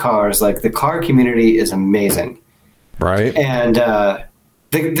comes to cars, like the car community is amazing. Right. And,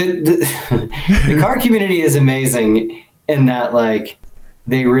 the car community is amazing in that like,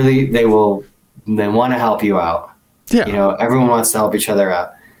 they want to help you out. Yeah. You know, everyone wants to help each other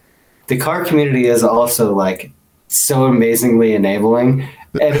out. The car community is also like so amazingly enabling,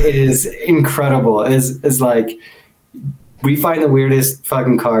 and it is incredible. Is like we find the weirdest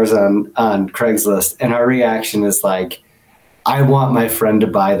fucking cars on Craigslist, and our reaction is like, I want my friend to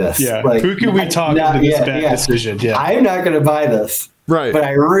buy this. Yeah. Like, who can we talk into this bad decision? Yeah. I'm not going to buy this. Right. But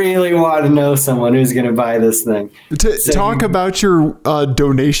I really want to know someone who's going to buy this thing. Talk about your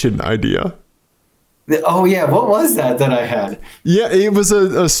donation idea. Oh, yeah. What was that I had? Yeah, it was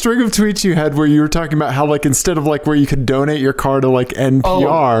a string of tweets you had where you were talking about how, like, instead of like where you could donate your car to like NPR.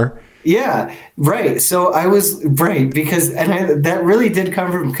 Oh, yeah, right. So I was right because, that really did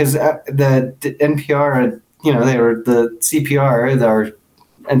come from because the NPR, you know, they were the CPR, our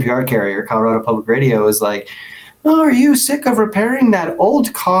NPR carrier, Colorado Public Radio, was like, oh, are you sick of repairing that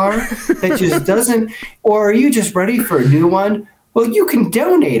old car that just doesn't, or are you just ready for a new one? Well, you can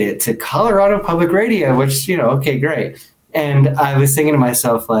donate it to Colorado Public Radio, which, you know, okay, great. And I was thinking to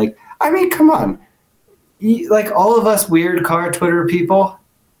myself, like, I mean, come on. Like all of us weird car Twitter people,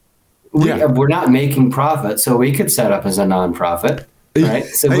 we're not making profit, so we could set up as a nonprofit, right?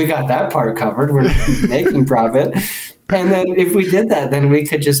 So we got that part covered. We're making profit. And then if we did that, then we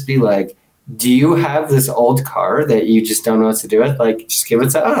could just be like, do you have this old car that you just don't know what to do with? Like, just give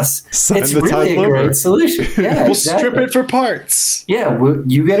it to us. It's really a great solution. Yeah, we'll strip it for parts. Yeah,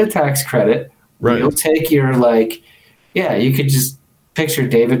 you get a tax credit. Right. You'll take your, like, you could just picture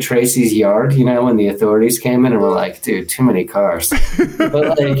David Tracy's yard, you know, when the authorities came in and were like, dude, too many cars.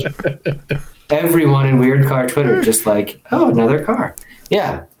 But, like, everyone in Weird Car Twitter just like, oh, another car.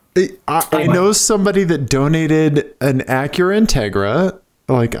 Yeah. I know somebody that donated an Acura Integra.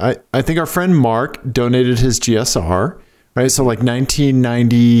 Like, I think our friend Mark donated his GSR, right? So like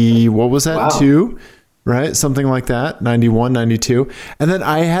 1990, what was that? Wow. 2, right? Something like that. 91, 92. And then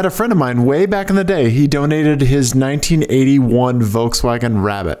I had a friend of mine way back in the day. He donated his 1981 Volkswagen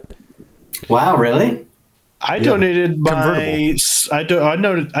Rabbit. Wow, really? I donated my I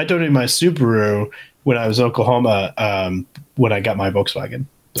donated my Subaru when I was in Oklahoma when I got my Volkswagen.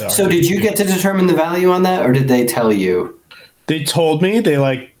 So did you get to determine the value on that, or did they tell you? They told me. They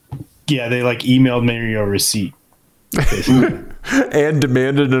emailed me a receipt and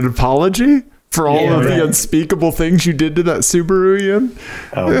demanded an apology for all of the unspeakable things you did to that Subaru, Ian.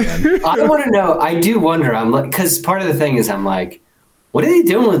 Oh, man. I want to know. I do wonder. I'm like, because part of the thing is, I'm like, what are they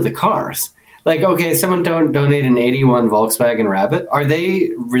doing with the cars? Like, okay, someone donate an 81 Volkswagen Rabbit. Are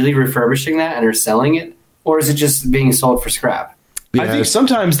they really refurbishing that and are selling it, or is it just being sold for scrap? Yeah, I think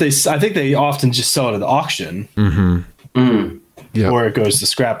sometimes I think they often just sell it at the auction. Or it goes to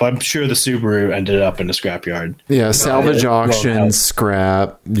scrap. I'm sure the Subaru ended up in a scrapyard. Yeah, salvage auction,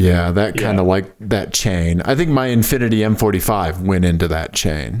 scrap. Yeah, that kind of like that chain. I think my Infiniti M45 went into that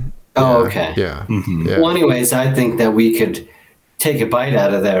chain. Oh, okay. Yeah. Mm-hmm. Yeah. Well, anyways, I think that we could take a bite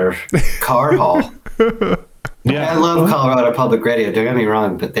out of their car haul. Yeah, I love Colorado Public Radio. Don't get me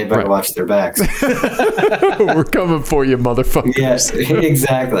wrong, but they better watch their backs. We're coming for you, motherfuckers. Yes,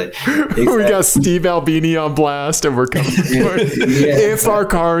 exactly. We got Steve Albini on blast, and we're coming for you. If our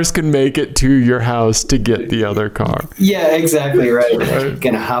cars can make it to your house to get the other car. Yeah, exactly right.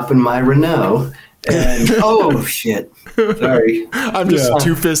 Gonna hop in my Renault. And oh shit! Sorry, I'm just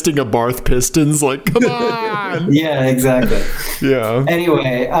two-fisting a Barth Pistons. Like, come on! Yeah, exactly. Yeah.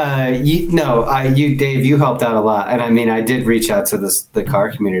 Anyway, Dave, you helped out a lot, and I mean, I did reach out to the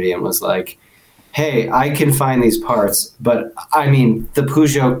car community and was like, "Hey, I can find these parts, but I mean, the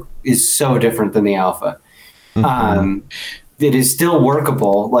Peugeot is so different than the Alfa. Mm-hmm. It is still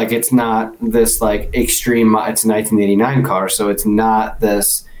workable. Like, it's not this like extreme. It's a 1989 car, so it's not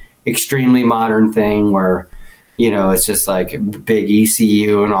this." Extremely modern thing where, you know, it's just like big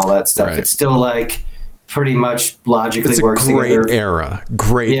ECU and all that stuff. Right. It's still like pretty much logically works together. It's a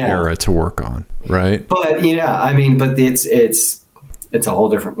great era to work on, right? But it's a whole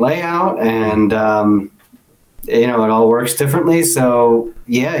different layout, and it all works differently. So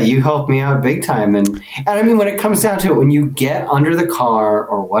yeah, you helped me out big time, and I mean, when it comes down to it, when you get under the car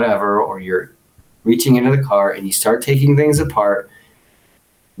or whatever, or you're reaching into the car and you start taking things apart.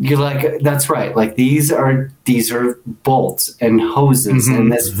 You're like, that's right. Like these are bolts and hoses,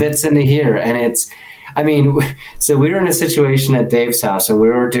 and this fits into here. And so we were in a situation at Dave's house, and we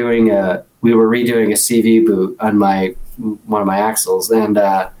were redoing a CV boot on one of my axles, and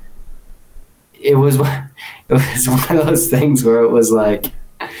it was one of those things where it was like,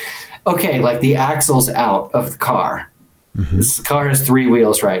 okay, like the axle's out of the car. Mm-hmm. This car has 3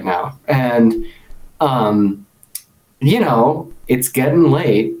 wheels right now, and it's getting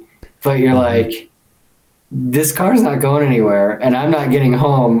late, but you're like, this car's not going anywhere, and I'm not getting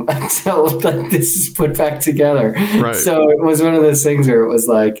home until like this is put back together. Right. So it was one of those things where it was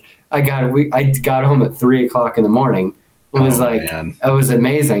like, I got home at 3:00 in the morning. It was it was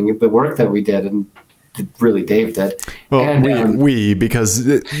amazing the work that we did, and really Dave did. Well, And, because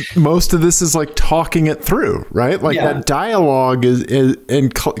most of this is like talking it through, right? Like that dialogue is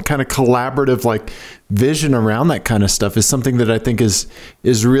and kind of collaborative, like vision around that kind of stuff is something that I think is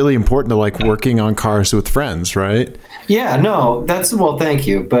really important to like working on cars with friends, right? Yeah, no, thank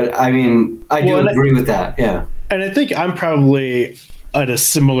you. But I mean, I do agree with that. Yeah. And I think I'm probably at a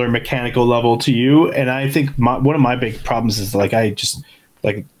similar mechanical level to you. And I think one of my big problems is like, I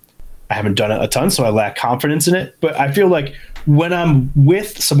haven't done it a ton, so I lack confidence in it. But I feel like when I'm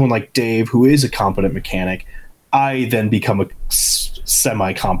with someone like Dave, who is a competent mechanic, I then become a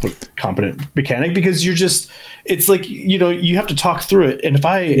semi-competent mechanic, because it's like, you have to talk through it. And if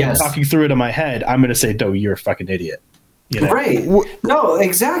I am talking through it in my head, I'm going to say, no, you're a fucking idiot. Right. No,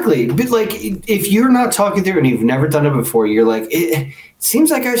 exactly. But like, if you're not talking through and you've never done it before, you're like, it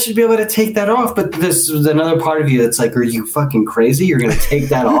seems like I should be able to take that off. But this is another part of you that's like, are you fucking crazy? You're going to take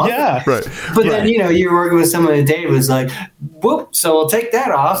that off? Yeah. Right. But then, you're working with someone and Dave was like, whoop, so we'll take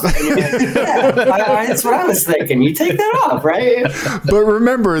that off. And you're like, yeah, that's what I was thinking. You take that off, right? But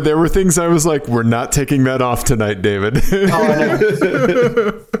remember, there were things I was like, we're not taking that off tonight, David.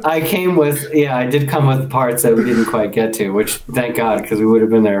 I did come with parts that we didn't quite get to, which thank God, because we would have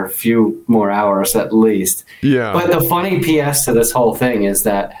been there a few more hours at least. Yeah. But the funny PS to this whole thing is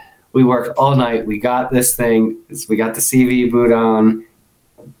that we worked all night. We got this thing. We got the CV boot on,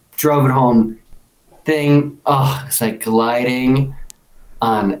 drove it home. It's like gliding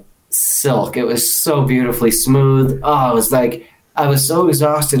on silk. It was so beautifully smooth. It was like, I was so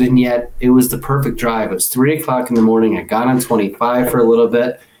exhausted, and yet it was the perfect drive. It was 3:00 in the morning. I got on 25 for a little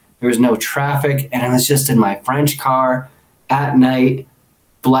bit. There was no traffic, and I was just in my French car at night,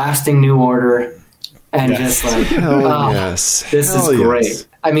 blasting New Order, and just like, this is great. Yes.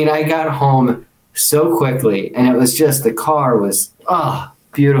 I mean, I got home so quickly, and it was just, the car was,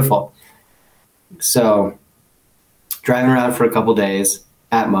 beautiful. So, driving around for a couple days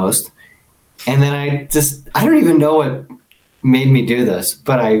at most, and then I don't even know what made me do this,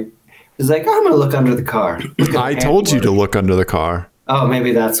 but I was like, I'm going to look under the car. I told you to look under the car. Oh,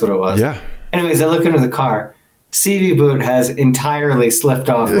 maybe that's what it was. Yeah. Anyways, I look under the car. CV boot has entirely slipped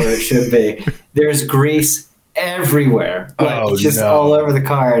off where it should be. There's grease everywhere, all over the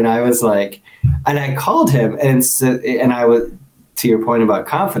car. And I was like, and I called him, and I was, to your point about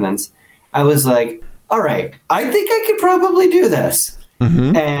confidence, I was like, all right, I think I could probably do this.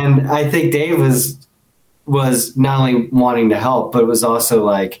 Mm-hmm. And I think Dave was not only wanting to help, but was also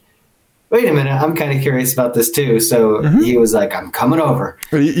like, wait a minute, I'm kind of curious about this too. So he was like, I'm coming over.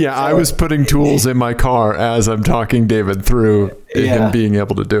 Yeah, so, I was putting tools in my car as I'm talking David through him being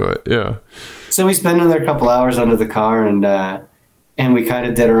able to do it. Yeah. So we spent another couple hours under the car, and we kind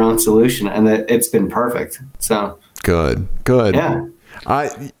of did our own solution, and it's been perfect. So good. Yeah.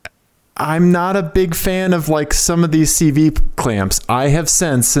 I'm not a big fan of like some of these CV clamps. I have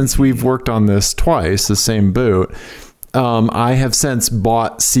since we've worked on this twice, the same boot, I have since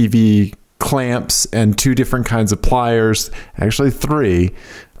bought CV clamps and 2 different kinds of pliers, actually 3,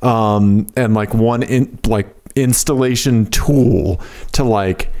 and like one installation tool to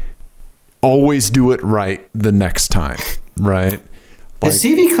like always do it right the next time, right? The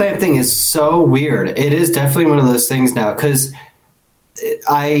CV clamp thing is so weird. It is definitely one of those things now, because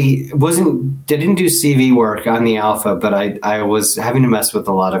I didn't do CV work on the Alpha, but I was having to mess with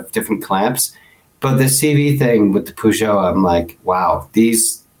a lot of different clamps. But the CV thing with the Peugeot, I'm like, wow,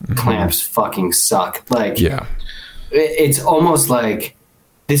 these clamps fucking suck. Like, yeah, it's almost like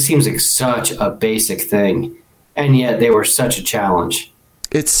this seems like such a basic thing, and yet they were such a challenge.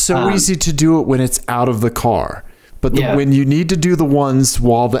 It's so easy to do it when it's out of the car. But when you need to do the ones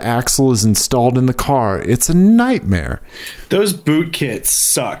while the axle is installed in the car, it's a nightmare. Those boot kits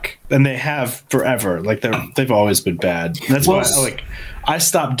suck, and they have forever. Like they've always been bad. That's why I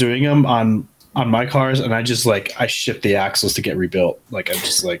stopped doing them on my cars, and I just I ship the axles to get rebuilt. Like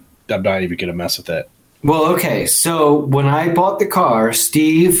I'm not even gonna mess with it. Well, okay. So when I bought the car,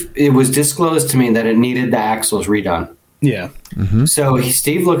 it was disclosed to me that it needed the axles redone. Yeah. Mm-hmm. So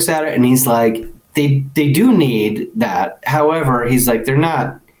Steve looks at it and he's like, They do need that. However, he's like, they're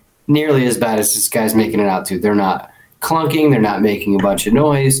not nearly as bad as this guy's making it out to. They're not clunking. They're not making a bunch of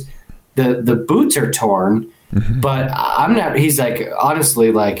noise. The boots are torn, but I'm not. He's like,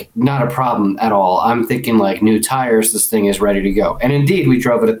 honestly, like not a problem at all. I'm thinking like new tires. This thing is ready to go. And indeed, we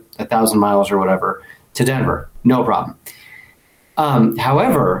drove it 1,000 miles or whatever to Denver. No problem.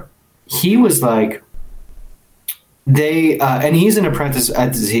 However, he was like, and he's an apprentice,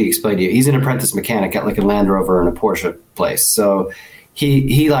 as he explained to you, he's an apprentice mechanic at like a Land Rover and a Porsche place. So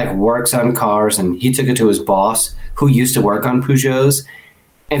he like works on cars, and he took it to his boss who used to work on Peugeots.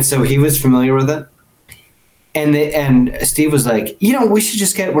 And so he was familiar with it. and Steve was like, we should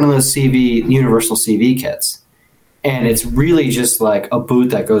just get one of those universal CV kits. And it's really just like a boot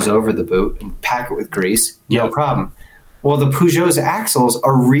that goes over the boot and pack it with grease. No problem. Well, the Peugeot's axles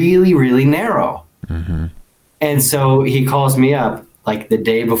are really, really narrow. Mm-hmm. And so he calls me up like the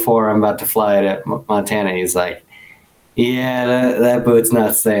day before I'm about to fly to Montana. He's like, yeah, that boot's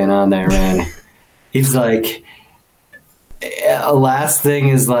not staying on there, man. He's like, last thing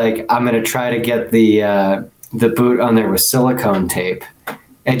is like, I'm going to try to get the boot on there with silicone tape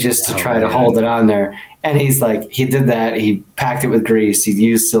and just to try to hold it on there. And he's like, he did that. He packed it with grease. He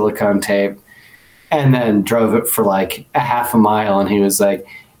used silicone tape and then drove it for like a half a mile. And he was like,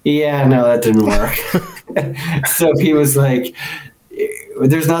 yeah, no, that didn't work. So he was like,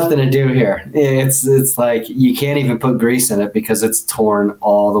 there's nothing to do here. It's like, you can't even put grease in it because it's torn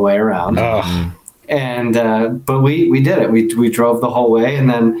all the way around. Oh. And, but we did it. We drove the whole way. And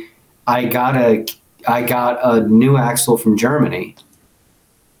then I got a new axle from Germany,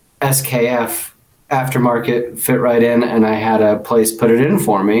 SKF aftermarket, fit right in. And I had a place put it in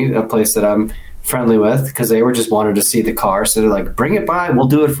for me, a place that I'm friendly with, because they were just wanted to see the car. So they're like, bring it by, we'll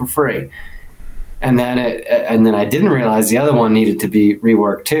do it for free. And then I didn't realize the other one needed to be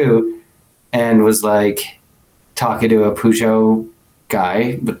reworked too, and was like talking to a Peugeot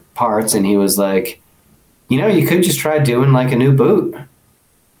guy with parts, and he was like, you could just try doing like a new boot.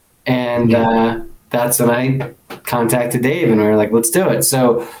 And that's when I contacted Dave, and we were like, let's do it.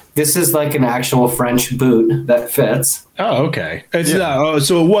 So this is like an actual French boot that fits. Oh, okay. It's not,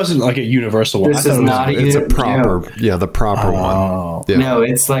 so it wasn't like a universal one. This is not it's a proper, the proper one. Yeah. No,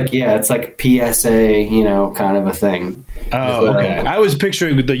 it's like PSA, kind of a thing. Oh, okay. I was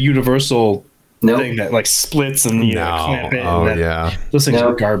picturing the universal thing that like splits and clamp it. Oh, yeah. Those things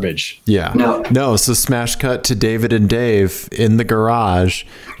are garbage. Yeah. No. So smash cut to David and Dave in the garage.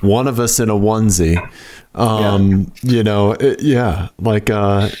 One of us in a onesie. Throwing it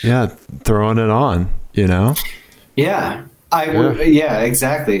on,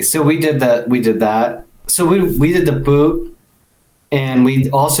 exactly. So we did that. So we did the boot, and we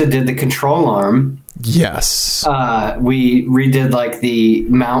also did the control arm. Yes. We redid like the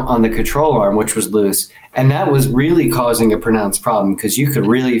mount on the control arm, which was loose, and that was really causing a pronounced problem because you could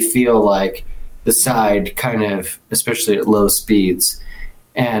really feel like the side kind of, especially at low speeds.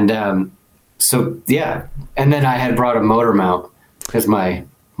 And and then I had brought a motor mount because my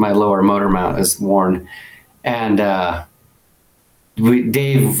lower motor mount is worn, and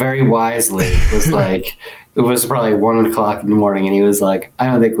Dave very wisely was like, it was probably 1:00 in the morning, and he was like, I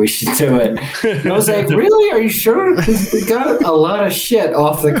don't think we should do it. And I was like, really? Are you sure? Because we got a lot of shit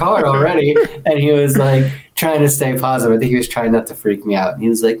off the car already. And he was like trying to stay positive. I think he was trying not to freak me out. And he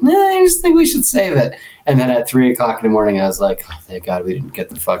was like, no, I just think we should save it. And then at 3:00 in the morning, I was like, oh, thank God we didn't get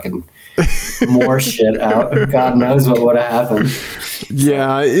the fucking more shit out. God knows what would have happened.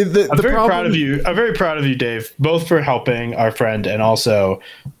 Yeah. I'm very proud of you. I'm very proud of you, Dave, both for helping our friend and also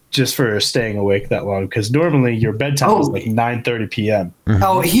just for staying awake that long, because normally your bedtime is like 9:30 p.m. Mm-hmm.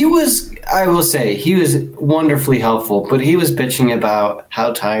 Oh, I will say, he was wonderfully helpful, but he was bitching about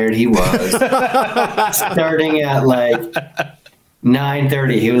how tired he was. Starting at like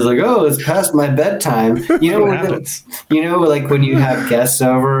 9:30, he was like, "Oh, it's past my bedtime." Like when you have guests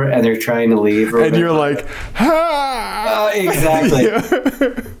over and they're trying to leave, and you're like, "Ah!" Exactly. Yeah.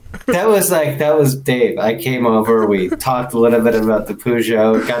 That was Dave. I came over, we talked a little bit about the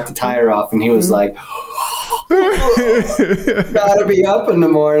Peugeot, got the tire off, and he was like, gotta be up in the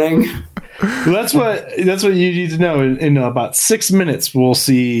morning. Well, that's what you need to know. In about 6 minutes, we'll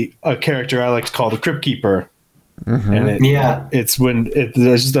see a character I like to call the Crypt Keeper. Mm-hmm. And it's when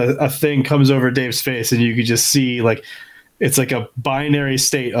there's just a thing comes over Dave's face, and you can just see like it's like a binary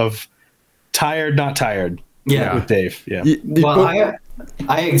state of tired, not tired. Yeah, with Dave. Yeah. Well,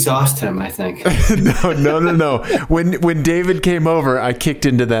 I exhaust him, I think. No. When David came over, I kicked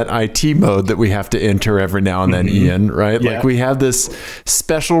into that IT mode that we have to enter every now and then, Ian, right? Yeah. Like we have this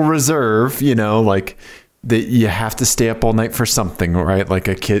special reserve, like that you have to stay up all night for something, right?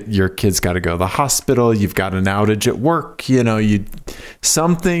 Like your kid's got to go to the hospital. You've got an outage at work,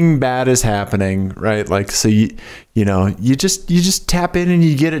 something bad is happening, right? Like, so you just tap in and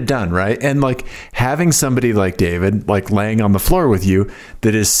you get it done, right? And like having somebody like David, like laying on the floor with you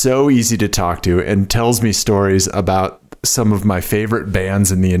that is so easy to talk to and tells me stories about some of my favorite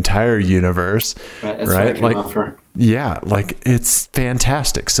bands in the entire universe, right? Like, yeah, like it's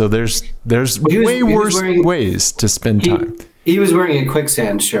fantastic. So there's way worse ways to spend time. He was wearing a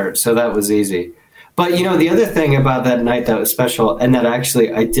Quicksand shirt, so that was easy. But the other thing about that night that was special, and that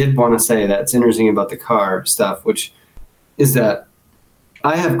actually I did want to say that's interesting about the car stuff, which is that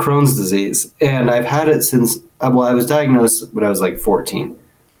I have Crohn's disease, and I've had it since, well, I was diagnosed when I was like 14,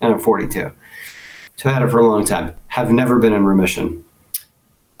 and I'm 42. So I've had it for a long time. Have never been in remission.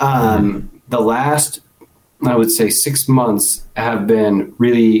 The last, I would say, 6 months have been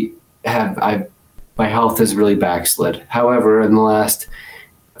really, my health has really backslid. However, in the last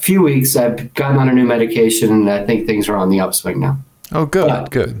few weeks, I've gotten on a new medication, and I think things are on the upswing now. Oh,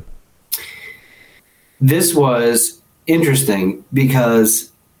 good, good. This was interesting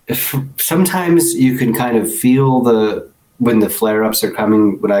because sometimes you can kind of feel when the flare-ups are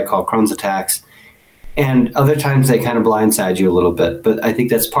coming, what I call Crohn's attacks, and other times they kind of blindside you a little bit. But I think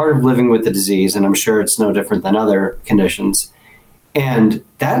that's part of living with the disease, and I'm sure it's no different than other conditions. And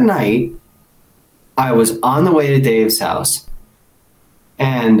that night, I was on the way to Dave's house,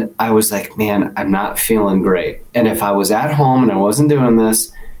 and I was like, man, I'm not feeling great. And if I was at home and I wasn't doing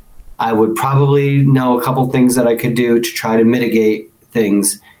this, I would probably know a couple things that I could do to try to mitigate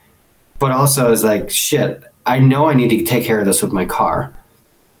things. But also I was like, shit, I know I need to take care of this with my car.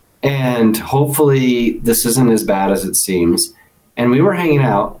 And hopefully this isn't as bad as it seems. And we were hanging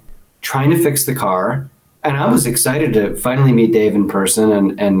out, trying to fix the car. And I was excited to finally meet Dave in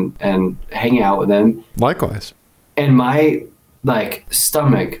person and hang out with him. Likewise. And my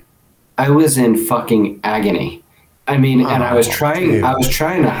stomach, I was in fucking agony. I mean, and I was trying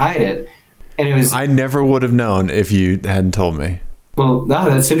to hide it, and it was. I never would have known if you hadn't told me. Well, no,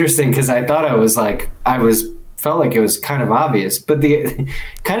 that's interesting because I thought felt like it was kind of obvious. But the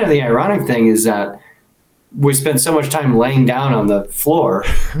ironic thing is that we spent so much time laying down on the floor,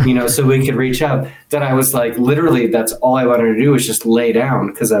 so we could reach up, that I was like, literally, that's all I wanted to do was just lay down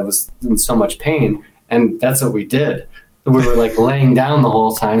because I was in so much pain, and that's what we did. We were like laying down the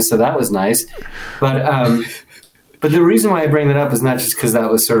whole time, so that was nice, But the reason why I bring that up is not just because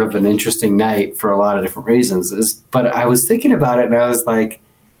that was sort of an interesting night for a lot of different reasons. But I was thinking about it, and I was like,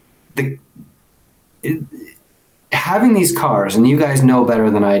 having these cars, and you guys know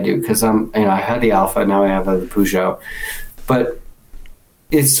better than I do because I had the Alpha, now I have the Peugeot, but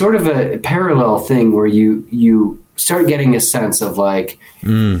it's sort of a parallel thing where you start getting a sense of like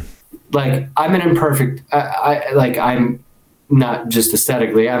I'm an imperfect. I'm not just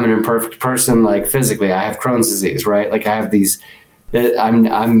aesthetically, I'm an imperfect person, like physically. I have Crohn's disease, right? Like I have these,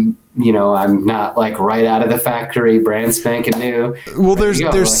 I'm not like right out of the factory, brand spanking new. Well,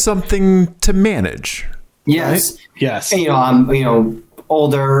 there's something to manage. Yes. Right? Yes. And, I'm,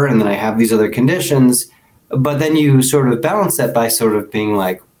 older, and then I have these other conditions, but then you sort of balance that by sort of being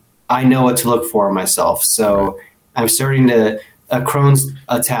like, I know what to look for myself. So I'm starting to, a Crohn's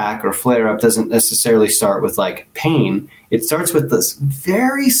attack or flare up doesn't necessarily start with like pain. It starts with this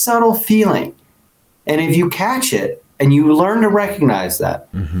very subtle feeling. And if you catch it and you learn to recognize that,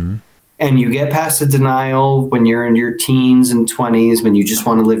 and you get past the denial when you're in your teens and 20s, when you just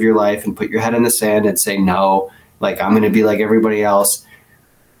want to live your life and put your head in the sand and say, no, like I'm going to be like everybody else.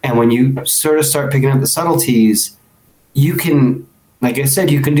 And when you sort of start picking up the subtleties, you can, like I said,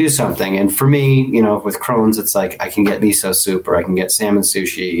 you can do something. And for me, with Crohn's, it's like I can get miso soup or I can get salmon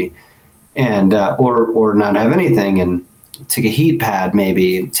sushi and or not have anything and take a heat pad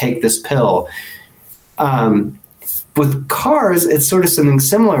maybe and take this pill. With cars, it's sort of something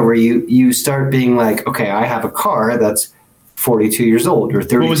similar where you start being like, okay, I have a car that's 42 years old or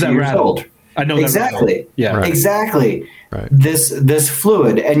 32 years old. I know exactly. Yeah, right. Exactly. Right. This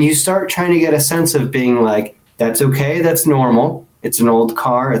fluid, and you start trying to get a sense of being like, that's okay, that's normal. It's an old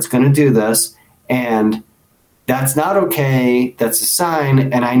car. It's going to do this. And that's not okay. That's a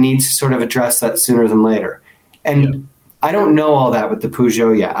sign. And I need to sort of address that sooner than later. And I don't know all that with the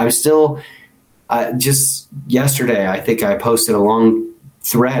Peugeot yet. I'm still, just yesterday, I think I posted a long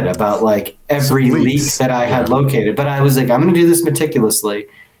thread about like every leak that I had located. But I was like, I'm going to do this meticulously.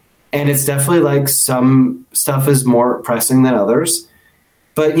 And it's definitely like some stuff is more pressing than others.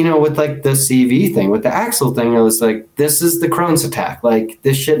 But, with like the CV thing, with the axle thing, I was like, this is the Crohn's attack. Like,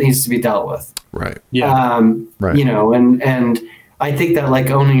 this shit needs to be dealt with. Right. Yeah. Right. And I think that like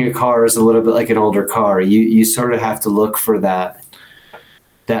owning a car is a little bit like an older car. You sort of have to look for that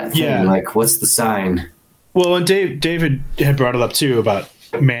thing. Yeah. Like, what's the sign? Well, and David had brought it up too about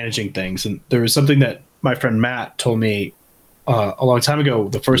managing things. And there was something that my friend Matt told me a long time ago.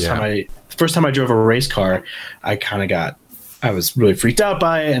 The first time I drove a race car, I was really freaked out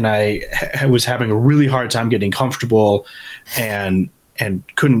by it, and I was having a really hard time getting comfortable, and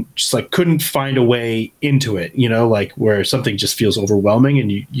couldn't find a way into it. Like where something just feels overwhelming,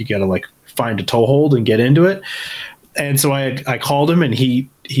 and you gotta like find a toehold and get into it. And so I called him, and he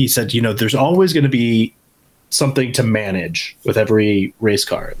said, there's always going to be something to manage with every race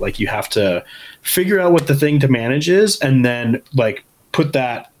car. Like you have to figure out what the thing to manage is, and then like put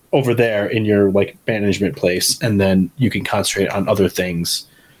that over there in your like management place, and then you can concentrate on other things,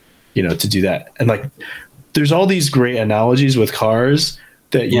 you know, to do that. And like, there's all these great analogies with cars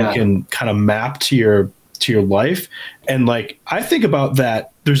that you can kind of map to your life. And like, I think about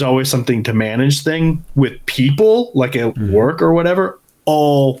that. There's always something to manage thing with people, like at work or whatever,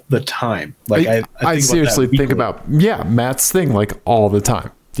 all the time. Like I seriously think about Matt's thing like all the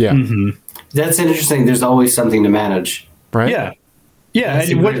time. Yeah. Mm-hmm. That's interesting. There's always something to manage. Right. Yeah. Yeah.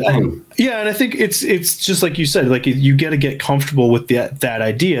 And and I think it's just like you said, like you got to get comfortable with that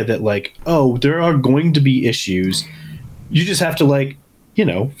idea that like, oh, there are going to be issues. You just have to like, you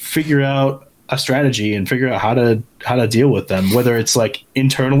know, figure out a strategy and figure out how to deal with them, whether it's like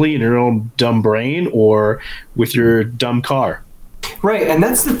internally in your own dumb brain or with your dumb car. Right. And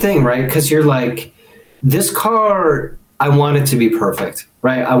that's the thing, right? Because you're like, this car, I want it to be perfect,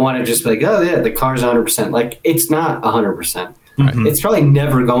 right? I want to just be like, oh yeah, the car's 100%. Like, it's not 100%. Mm-hmm. It's probably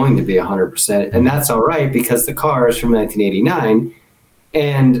never going to be 100%. And that's all right, because the car is from 1989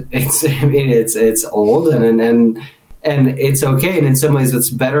 and it's old and it's okay. And in some ways it's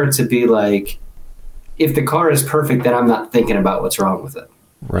better to be like, if the car is perfect, then I'm not thinking about what's wrong with it.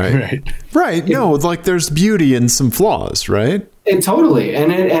 Right. No, like there's beauty in some flaws, right? And totally.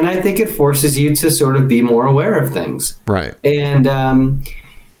 And I think it forces you to sort of be more aware of things. Right. And,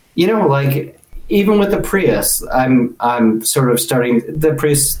 you know, like even with the Prius, I'm sort of starting the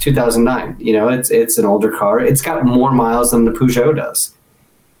Prius 2009, you know, it's an older car. It's got more miles than the Peugeot does.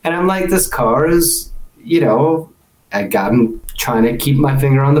 And I'm like, this car is, you know, I'm trying to keep my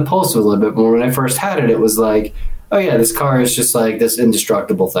finger on the pulse a little bit more. When I first had it, it was like, oh yeah, this car is just like this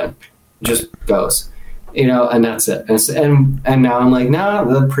indestructible thing. It just goes, you know, and that's it. And now I'm like,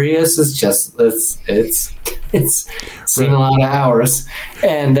 no, the Prius is just, it's seen a lot of hours.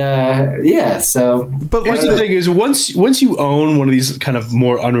 And so. But like the thing is, once you own one of these kind of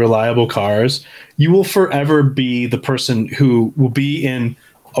more unreliable cars, you will forever be the person who will be in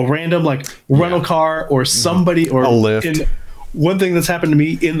a random like rental car or somebody or a Lyft. One thing that's happened to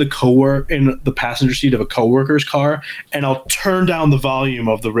me in the passenger seat of a coworker's car, and I'll turn down the volume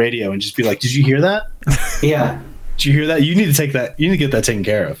of the radio and just be like, "Did you hear that? Yeah, did you hear that? You need to take that. You need to get that taken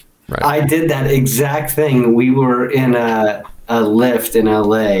care of." Right. I did that exact thing. We were in a Lyft in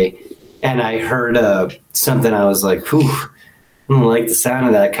LA, and I heard something. I was like, "Whew, I don't like the sound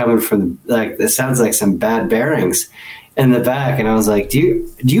of that coming from like it sounds like some bad bearings." In the back, and I was like, do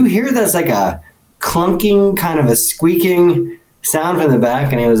you hear that's like a clunking kind of a squeaking sound from the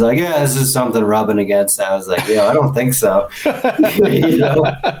back? And he was like, yeah, this is something rubbing against. I was like, yeah, I don't think so. You know?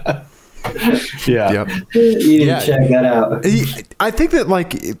 Yeah. Yep. You need to check that out. I think that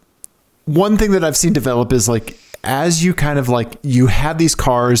like one thing that I've seen develop is like, as you kind of like, you have these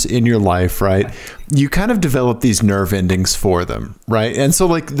cars in your life, right? You kind of develop these nerve endings for them, right? And so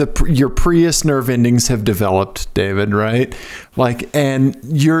like your Prius nerve endings have developed, David, right? Like, and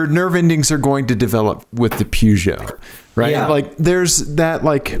your nerve endings are going to develop with the Peugeot, right? Yeah. Like there's that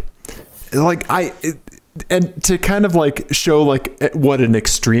and to kind of like show like what an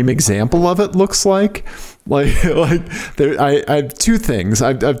extreme example of it looks like there, I have two things.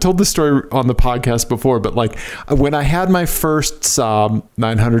 I've told this story on the podcast before, but like when I had my first Saab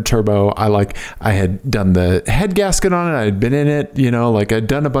 900 turbo, I had done the head gasket on it. I had been in it, you know, like I'd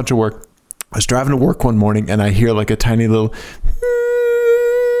done a bunch of work. I was driving to work one morning and I hear like a tiny little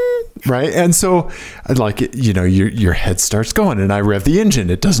right. And so like, you know, your head starts going and I rev the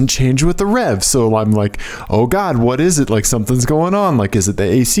engine. It doesn't change with the rev. So I'm like, oh God, what is it? Like something's going on. Like, is it the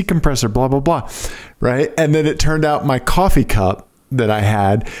AC compressor? Blah, blah, blah. Right. And then it turned out my coffee cup that I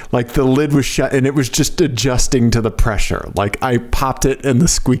had, like the lid was shut and it was just adjusting to the pressure. Like I popped it and the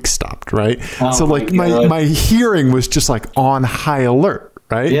squeak stopped. Right. Oh, so like my hearing was just like on high alert.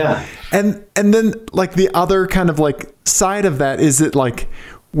 Right. Yeah. And then like the other kind of like side of that is it like,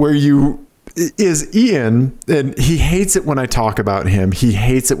 where is Ian, and he hates it when I talk about him. He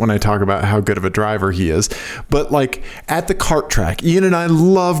hates it when I talk about how good of a driver he is. But like at the kart track, Ian and I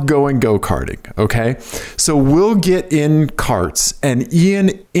love going go-karting, okay? So we'll get in karts, and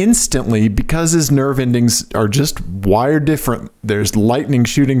Ian instantly, because his nerve endings are just wired different, there's lightning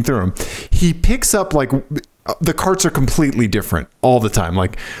shooting through him, he picks up like... The karts are completely different all the time.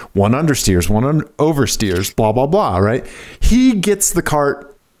 Like one understeers, one oversteers, blah, blah, blah, right? He gets the kart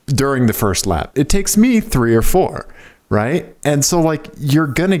during the first lap. It takes me 3 or 4, right? And so like you're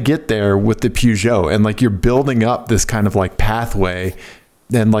going to get there with the Peugeot and like you're building up this kind of like pathway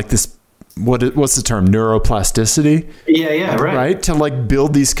and like this, what's the term? Neuroplasticity? Yeah, right. Right? To like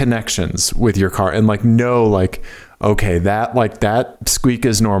build these connections with your car and like know like, okay, that squeak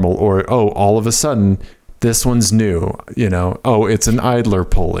is normal, or, oh, all of a sudden This one's new, oh, it's an idler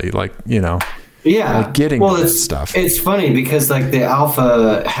pulley, Yeah, like getting that stuff. It's funny because like the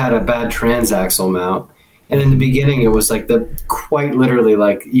Alpha had a bad transaxle mount, and in the beginning it was like quite literally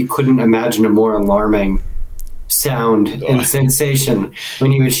like you couldn't imagine a more alarming sound and sensation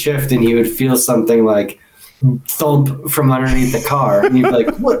when you would shift and you would feel something like thump from underneath the car, and you'd be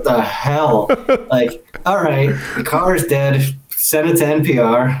like, "What the hell?" Like, all right, the car is dead. Send it to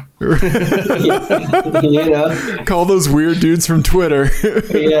NPR. Call those weird dudes from Twitter.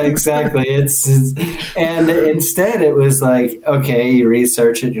 Yeah, exactly. And instead it was like, okay, you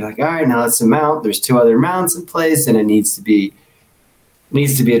research it. You're like, all right, now it's a mount. There's 2 other mounts in place, and it needs to be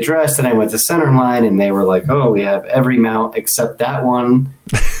addressed. And I went to Centerline, and they were like, oh, we have every mount except that one.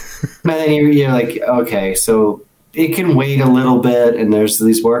 And then you're like, okay, so it can wait a little bit, and there's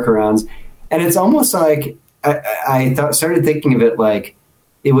these workarounds, and it's almost like started thinking of it like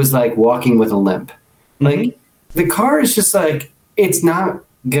it was like walking with a limp. Like the car is just like, it's not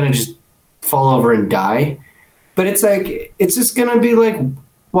gonna just fall over and die, but it's like it's just gonna be like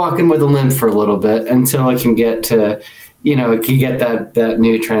walking with a limp for a little bit until it can get to, it can get that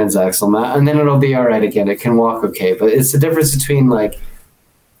new transaxle mount, and then it'll be all right again. It can walk okay, but it's the difference between like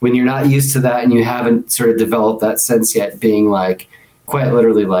when you're not used to that and you haven't sort of developed that sense yet, being like quite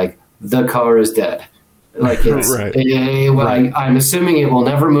literally like the car is dead. Like it's right. Right. I'm assuming it will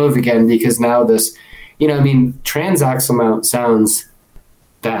never move again because now this, transaxle mount sounds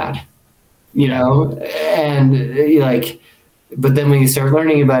bad, and like, but then when you start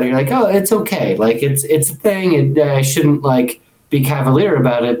learning about it, you're like, oh, it's okay. Like it's a thing. I shouldn't like be cavalier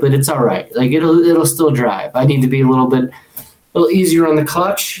about it, but it's all right. Like it'll still drive. I need to be a little easier on the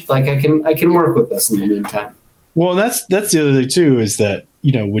clutch. Like I can work with this in the meantime. Well, that's the other thing too, is that,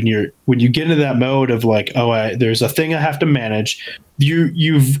 when you get into that mode of like, oh, there's a thing I have to manage,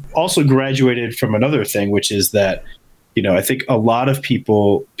 you've also graduated from another thing, which is that, I think a lot of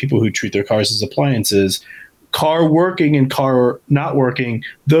people who treat their cars as appliances, car working and car not working,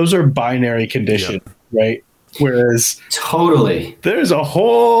 those are binary conditions, right? Whereas totally, there's a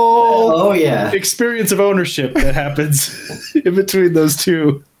whole experience of ownership that happens in between those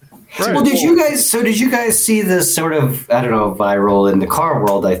two. Right. Well, did you guys see this sort of, I don't know, viral in the car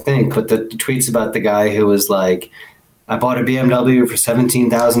world, I think, but the tweets about the guy who was like, I bought a BMW for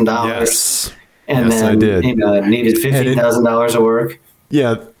 $17,000. Yes. And then I did. Needed $15,000 of work.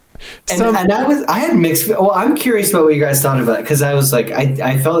 Yeah. And I had mixed. Well, I'm curious about what you guys thought about it, because I was like,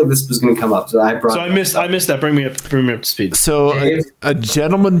 I felt like this was going to come up, so I missed that. Bring me up to speed. So a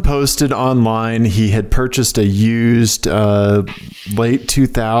gentleman posted online he had purchased a used late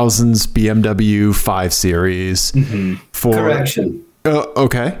 2000s BMW 5 Series for correction.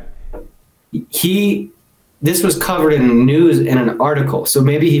 Okay. This was covered in news in an article, so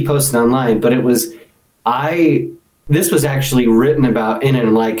maybe he posted online, but it was this was actually written about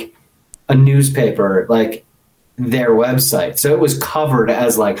in like a newspaper, like their website. So it was covered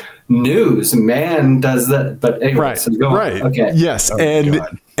as like news. Man does that. But anyway, right. So go right. On. Okay. Yes.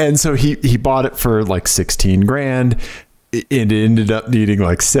 And so he bought it for like 16 grand. It ended up needing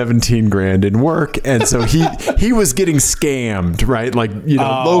like 17 grand in work. And so he was getting scammed, right? Like,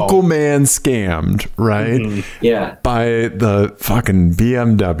 local man scammed, right? Mm-hmm. Yeah. By the fucking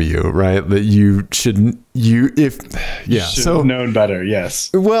BMW, right? That you shouldn't, should have known better.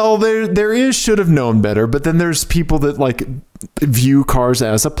 Yes. Well, there is should have known better, but then there's people that like view cars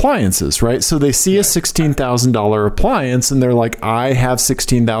as appliances, right? So they see a $16,000 appliance and they're like, I have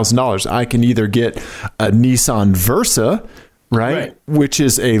 $16,000. I can either get a Nissan Versa, right? Which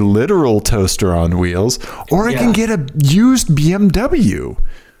is a literal toaster on wheels, or I can get a used BMW,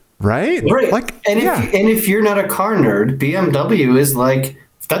 right? Right. Like, if you're not a car nerd, BMW is like,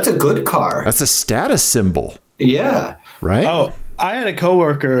 that's a good car. That's a status symbol. Yeah. Right. Oh, I had a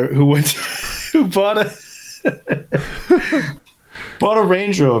coworker who bought a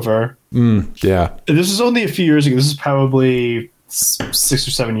Range Rover. Yeah. This was only a few years ago. This is probably 6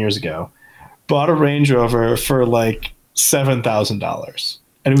 or 7 years ago. Bought a Range Rover for like $7,000.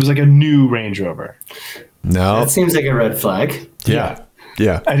 And it was like a new Range Rover. No. That seems like a red flag. Yeah.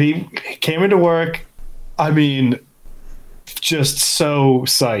 And he came into work. I mean, just so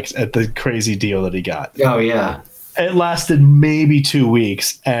psyched at the crazy deal that he got. Oh, yeah. It lasted maybe 2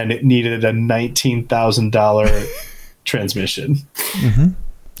 weeks, and it needed a $19,000 transmission. Mm-hmm.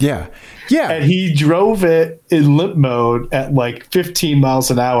 Yeah. And he drove it in limp mode at like 15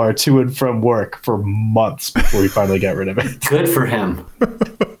 miles an hour to and from work for months before he finally got rid of it. Good for him.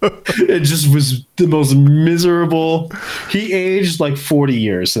 It just was the most miserable. He aged like 40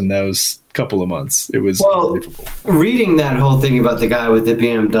 years in those couple of months. It was unbelievable. Reading that whole thing about the guy with the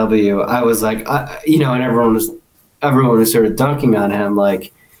BMW, I was like, and everyone was sort of dunking on him,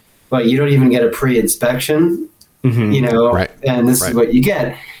 like, well, you don't even get a pre-inspection, Right. And this is what you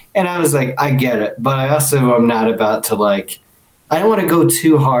get. And I was like, I get it, but I also am not about to I don't want to go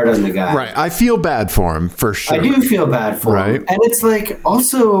too hard on the guy. Right. I feel bad for him, for sure. I do feel bad for him. And it's like,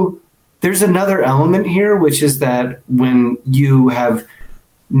 also, there's another element here, which is that when you have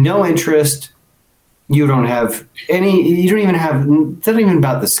no interest, you don't even have, it's not even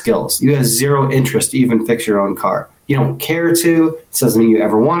about the skills. You have zero interest to even fix your own car. You don't care to. It doesn't mean you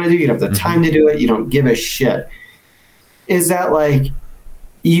ever want to do. You don't have the time to do it. You don't give a shit. Is that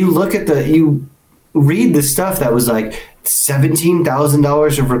you read the stuff that was like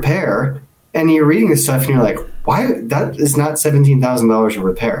 $17,000 of repair, and you're reading this stuff and you're like, why? That is not $17,000 of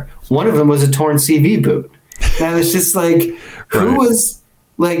repair. One of them was a torn CV boot. Now it's just like, who was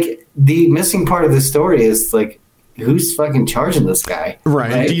like, the missing part of the story is like, who's fucking charging this guy?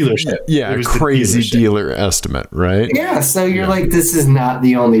 Right. Dealership. Yeah. Crazy dealer estimate. Right. Yeah. So you're like, this is not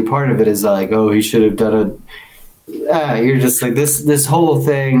the only part of it is like, oh, he should have done it. You're just like, this whole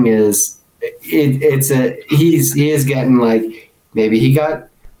thing is, he is getting like, maybe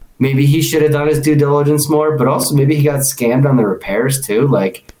he should have done his due diligence more, but also maybe he got scammed on the repairs too.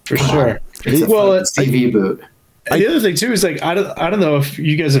 Like, for sure. It's a CV boot. The other thing too is like, I don't know if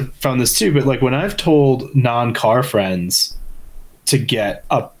you guys have found this too, but like when I've told non-car friends to get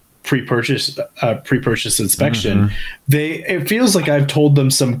a pre-purchase inspection, it feels like I've told them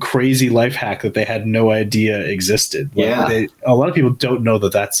some crazy life hack that they had no idea existed. Like a lot of people don't know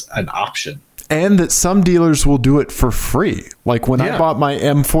that that's an option. And that some dealers will do it for free. Like when I bought my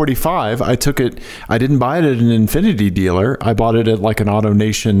M45, I didn't buy it at an Infiniti dealer. I bought it at like an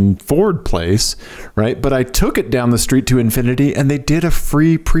AutoNation Ford place, right? But I took it down the street to Infiniti and they did a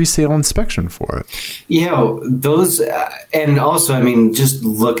free pre-sale inspection for it. Yeah, those, and also, I mean, just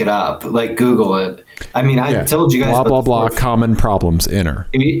look it up, like Google it. I mean, I told you guys blah, blah, blah, common problems, enter.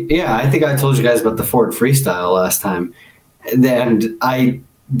 Yeah, I think I told you guys about the Ford Freestyle last time. And I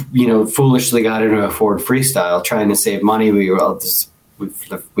foolishly got into a Ford Freestyle trying to save money. We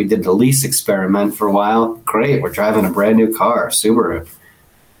did the lease experiment for a while. Great. We're driving a brand new car, Subaru.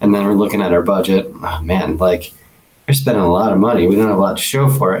 And then we're looking at our budget. Oh man, like we're spending a lot of money. We don't have a lot to show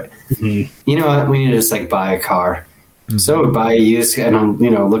for it. You know what? We need to just like buy a car. So we buy a used, and I'm,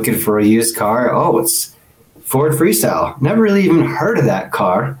 looking for a used car. Oh, it's Ford Freestyle. Never really even heard of that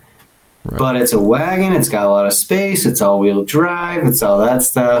car. Right. But it's a wagon. It's got a lot of space. It's all-wheel drive. It's all that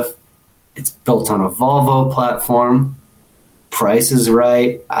stuff. It's built on a Volvo platform. Price is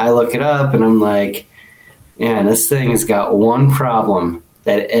right. I look it up, and I'm like, man, this thing has got one problem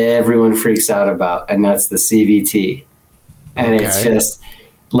that everyone freaks out about, and that's the CVT. And it's just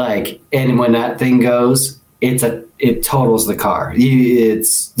like, and when that thing goes, it totals the car.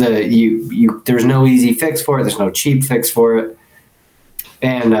 There's no easy fix for it. There's no cheap fix for it.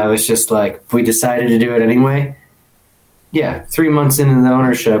 And I was just like, we decided to do it anyway. Yeah, 3 months into the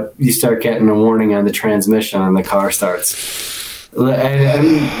ownership, you start getting a warning on the transmission and the car starts.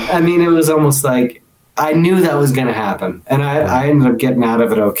 I mean, it was almost like I knew that was going to happen. And I ended up getting out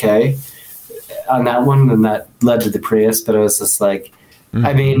of it okay on that one, and that led to the Prius. But it was just like,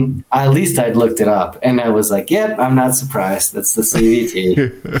 I mean, at least I'd looked it up. And I was like, yep, I'm not surprised. That's the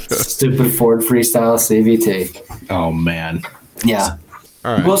CVT. Stupid Ford Freestyle CVT. Oh, man. Yeah.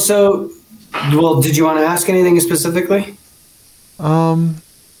 All right. Well, did you want to ask anything specifically?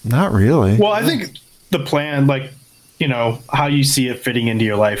 Not really. Well, I think the plan, like, how you see it fitting into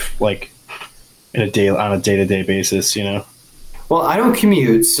your life, like on a day-to-day basis, Well, I don't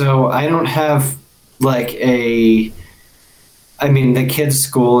commute, so I don't have like the kids'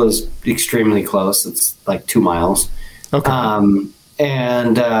 school is extremely close. It's like 2 miles. Okay.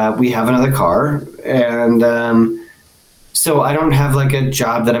 And we have another car, and so I don't have like a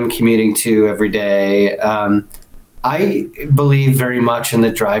job that I'm commuting to every day. I believe very much in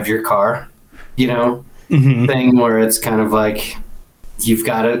the drive your car, thing where it's kind of like you've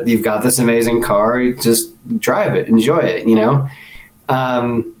got this amazing car, you just drive it, enjoy it,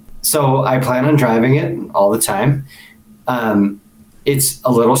 So I plan on driving it all the time. It's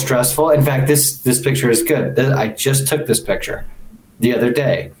a little stressful. In fact, this picture is good. I just took this picture the other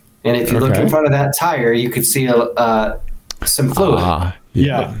day, and if you look in front of that tire, you could see some fluid.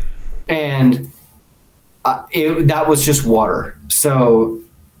 Yeah. And that was just water. So,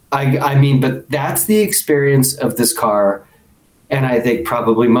 I mean, but that's the experience of this car. And I think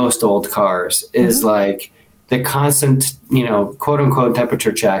probably most old cars is like the constant, quote unquote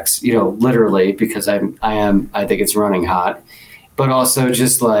temperature checks, literally, because I think it's running hot, but also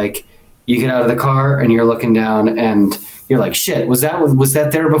just like you get out of the car and you're looking down and you're like, shit, was that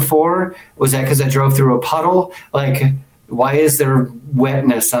there before? Was that because I drove through a puddle? Like, why is there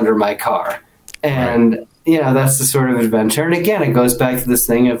wetness under my car? And, that's the sort of adventure. And again, it goes back to this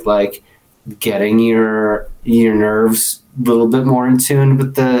thing of like getting your nerves a little bit more in tune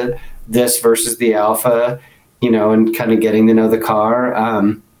with this versus the alpha, and kind of getting to know the car.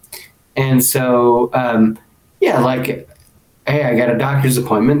 And so, like, hey, I got a doctor's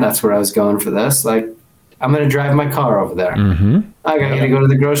appointment. That's where I was going for this. Like, I'm going to drive my car over there. Mm-hmm. I got to go to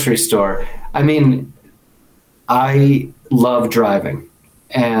the grocery store. I mean, I love driving.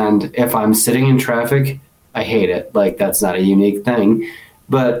 And if I'm sitting in traffic, I hate it. Like, that's not a unique thing.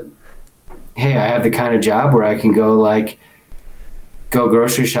 But, hey, I have the kind of job where I can go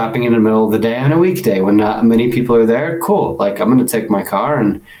grocery shopping in the middle of the day on a weekday when not many people are there. Cool. Like, I'm going to take my car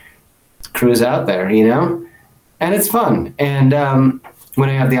and cruise out there, and it's fun. And when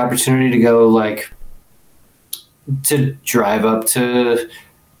I have the opportunity to go, like, to drive up to,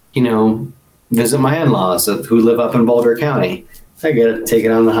 visit my in-laws who live up in Boulder County, I get to take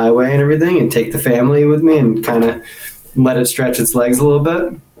it on the highway and everything and take the family with me and kind of let it stretch its legs a little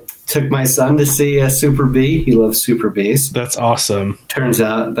bit. Took my son to see a Super Bee. He loves Super Bees. That's awesome. Turns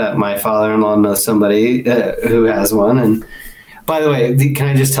out that my father-in-law knows somebody who has one. And by the way, can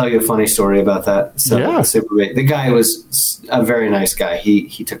I just tell you a funny story about that? So, yeah. Super Bee. The guy was a very nice guy.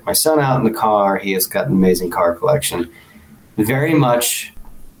 He took my son out in the car. He has got an amazing car collection. Very much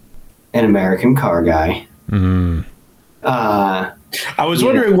an American car guy. Mm. I was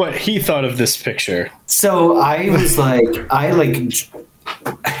wondering what he thought of this picture. So I was like,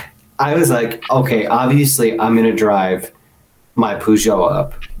 okay, obviously I'm going to drive my Peugeot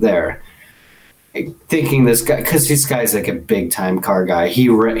up there. Thinking this guy, because this guy's like a big time car guy. He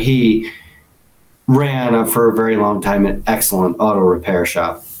ran for a very long time an excellent auto repair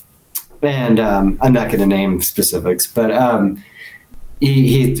shop. And I'm not going to name specifics, but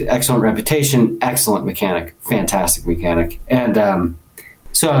he had excellent reputation, excellent mechanic, fantastic mechanic. And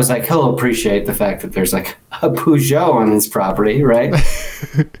so I was like, he'll appreciate the fact that there's like a Peugeot on his property, right?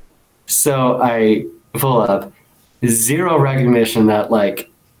 So I pull up, zero recognition that like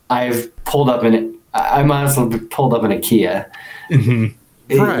I've pulled up I might as well be pulled up in a Kia.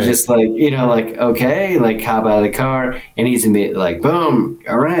 Mm-hmm. Right. Just like, like, okay, like hop out of the car and he's immediately like, boom,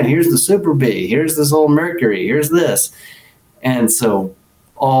 all right, here's the Super Bee, here's this old Mercury, here's this. And so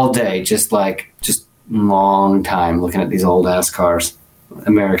all day, just long time looking at these old ass cars,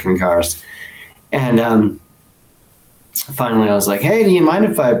 American cars. And finally I was like, hey, do you mind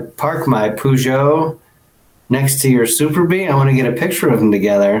if I park my Peugeot next to your Super Bee? I want to get a picture of them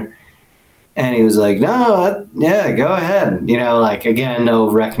together. And he was like, no, yeah, go ahead. Like, again,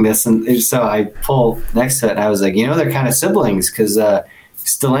 no recognition. So I pull next to it and I was like, they're kind of siblings because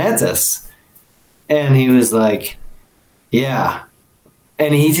Stellantis. And he was like, yeah.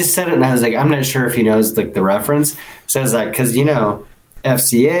 And he just said it and I was like, I'm not sure if he knows like the reference. Says like, because,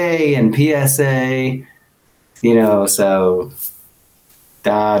 FCA and PSA, so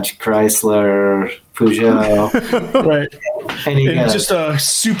Dodge, Chrysler, Peugeot. Right. And he goes, just a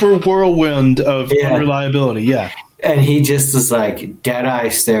super whirlwind of unreliability. Yeah. And he just was like, dead eye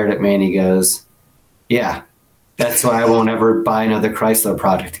stared at me and he goes, yeah, that's why I won't ever buy another Chrysler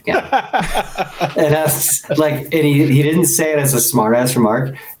product again. And that's like, and he didn't say it as a smart ass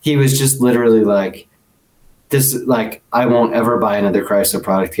remark. He was just literally like, this, like, I won't ever buy another Chrysler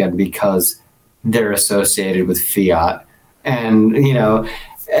product again because they're associated with Fiat and, and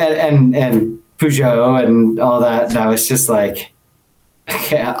Peugeot and all that. And I was just like,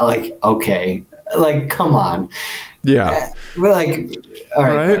 okay, like, come on. Yeah. We're like, all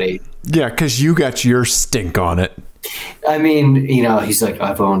right, buddy. Yeah, because you got your stink on it. I mean, he's like,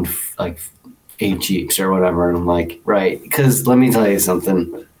 I've owned like 8 Jeeps or whatever. And I'm like, right. Because let me tell you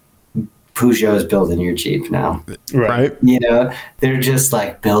something. Peugeot is building your Jeep now. Right. They're just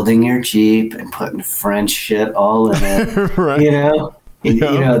like building your Jeep and putting French shit all in it. Right.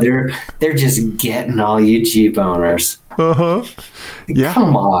 Yeah. They're just getting all you Jeep owners. Uh-huh. Yeah.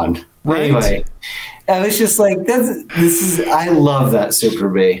 Come on. Right. Anyway, I was just like, I love that Super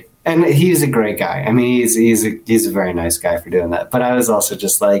Bee. And he's a great guy. I mean, he's a very nice guy for doing that. But I was also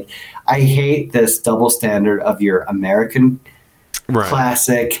just like, I hate this double standard of your American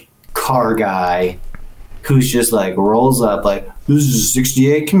classic car guy who's just like rolls up like, this is a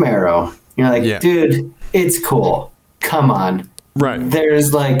 68 Camaro. You're like, dude, it's cool. Come on. Right.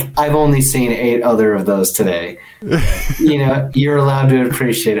 There's like, I've only seen 8 other of those today. You're allowed to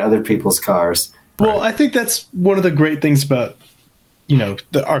appreciate other people's cars. Well, I think that's one of the great things about,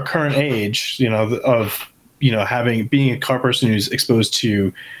 our current age, of, being a car person who's exposed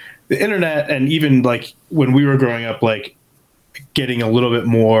to the internet, and even like when we were growing up, like getting a little bit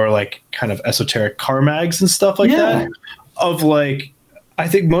more like kind of esoteric car mags and stuff like that, of like, I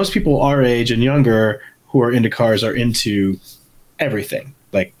think most people our age and younger who are into cars are into everything.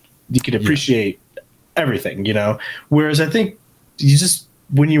 Like you can appreciate everything, you know? Whereas I think you just,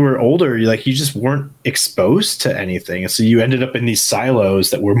 when you were older, you just weren't exposed to anything. And so you ended up in these silos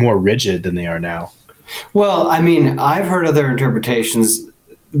that were more rigid than they are now. Well, I mean, I've heard other interpretations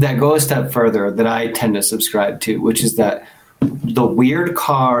that go a step further that I tend to subscribe to, which is that the weird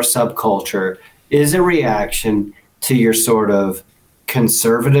car subculture is a reaction to your sort of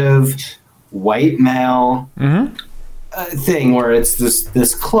conservative white male thing where it's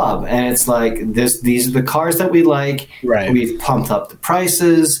this club, and it's like these are the cars that we like. Right. We've pumped up the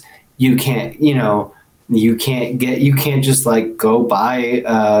prices. You can't just like go buy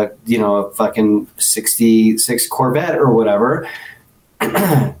a fucking 66 Corvette or whatever.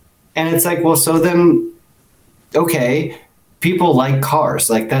 And it's like, well, so then, okay, people like cars.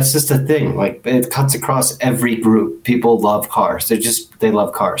 Like that's just a thing. Like it cuts across every group. People love cars. They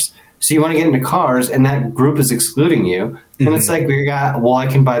love cars. So you want to get into cars, and that group is excluding you. And it's like, I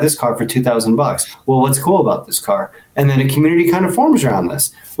can buy this car for $2,000. Well, what's cool about this car? And then a community kind of forms around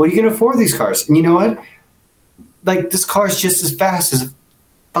this. Well, you can afford these cars. And you know what? Like this car is just as fast as a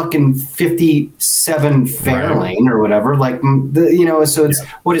fucking 57 Fairlane or whatever. Like, so it's,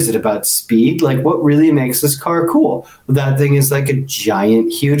 what is it about speed? Like what really makes this car cool? That thing is like a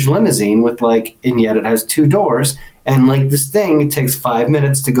giant, huge limousine with like, and yet it has 2 doors. And like this thing, it takes 5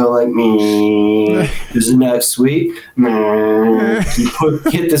 minutes to go like, me, isn't that sweet? You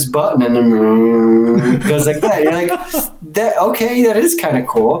hit this button and then it goes like that. You're like, that okay, that is kind of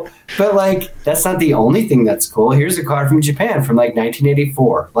cool. But like, that's not the only thing that's cool. Here's a car from Japan from like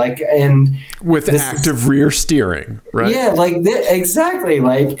 1984. Like, and with active rear steering, right? Yeah, like exactly.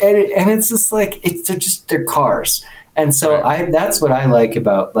 Like, and it's just like, they're cars. And so that's what I like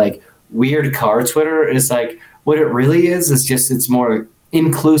about like weird car Twitter is like, what it really is just it's more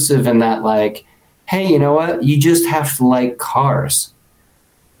inclusive in that like, hey, you know what? You just have to like cars.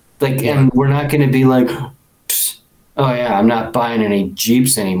 Like, and we're not going to be like, oh yeah, I'm not buying any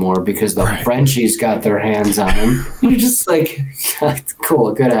Jeeps anymore because the Frenchies got their hands on them. You're just like,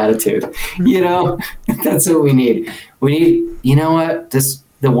 cool, good attitude. You know, that's what we need. We need, you know what?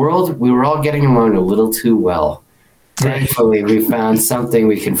 The world, we were all getting along a little too well. Thankfully, we found something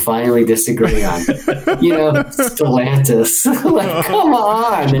we can finally disagree on. You know, Stellantis. Like, come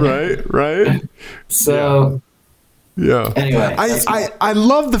on. Right. So, yeah. Anyway, I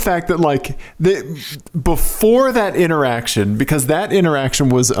love the fact that like before that interaction, because that interaction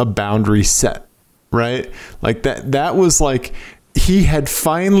was a boundary set, right? Like that was like he had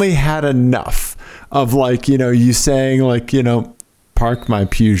finally had enough of like, you know, you saying like, you know, park my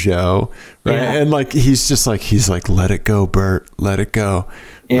Peugeot, right? Yeah. And like he's like, let it go, Bert, let it go,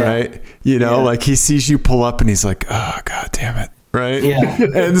 right? You know, like he sees you pull up and he's like, oh god damn it, right? Yeah.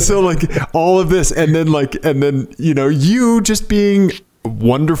 And so like all of this, and then you know, you just being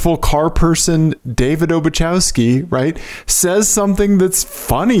wonderful car person David Obuchowski, right, says something that's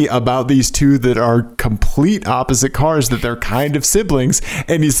funny about these two that are complete opposite cars, that they're kind of siblings,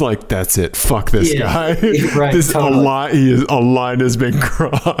 and he's like, that's it, fuck this guy. Right, this totally. A line has been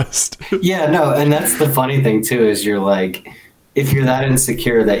crossed. Yeah, no, and that's the funny thing too, is you're like, if you're that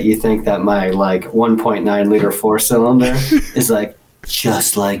insecure that you think that my like 1.9 liter 4-cylinder is like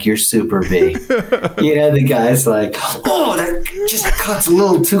just like your Super B. You know, the guy's like, oh, that just cuts a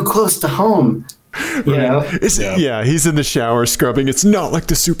little too close to home. You know? He's in the shower scrubbing. It's not like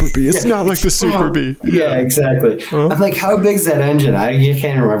the Super B. It's not like the Super B. Yeah, exactly. I'm like, how big's that engine? You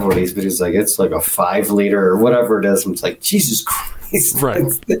can't remember what he's, but he's like, it's like a 5 liter or whatever it is. I'm like, Jesus Christ. Right.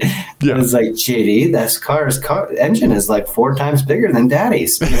 It's like, JD, that car's engine is like 4 times bigger than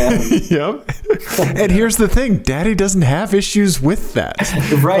Daddy's. You know? Yep. And here's the thing, Daddy doesn't have issues with that.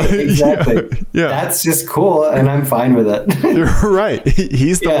 Right, exactly. Yeah. That's just cool, and I'm fine with it. You're right.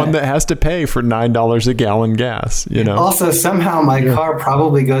 He's the one that has to pay for $9 a gallon gas, you know. Also, somehow my car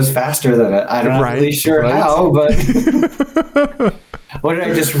probably goes faster than it. I'm not really sure how, but what did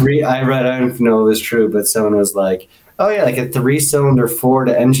I just read? I don't know if it was true, but someone was like, oh yeah, like a 3-cylinder Ford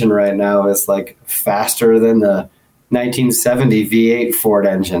engine right now is like faster than the 1970 V8 Ford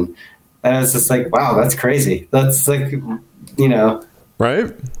engine. And I was just like, wow, that's crazy. That's like, you know,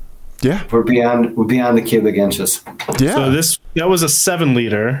 right? Yeah, we're beyond the cubic inches. Yeah. So that was a 7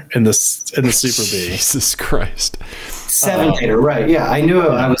 liter in the Super B. Jesus Christ. 7 liter, right? Yeah, I knew it.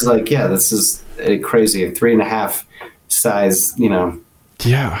 I was like, yeah, this is crazy. A 3.5 size, you know.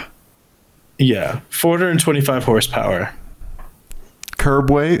 Yeah. Yeah, 425 horsepower.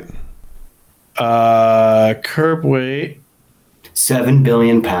 curb weight? Curb weight. 7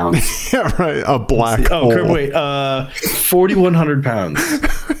 billion pounds. Yeah, right. A black hole. Curb weight. 4,100 pounds.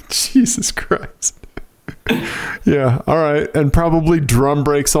 Jesus Christ. Yeah. All right. And probably drum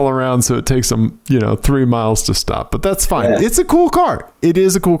brakes all around, so it takes them, 3 miles to stop. But that's fine. Yeah. It's a cool car. It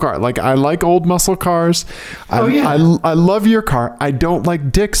is a cool car. Like, I like old muscle cars. Oh, yeah. I love your car. I don't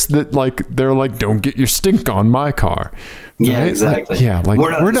like dicks that they're like, don't get your stink on my car. Yeah, right? exactly. Like,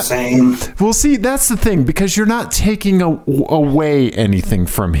 we're not the same. Well, see, that's the thing, because you're not taking away anything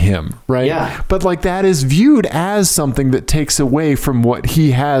from him, right? Yeah. But like, that is viewed as something that takes away from what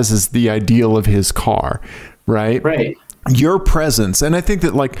he has as the ideal of his car, right? Right. Your presence. And I think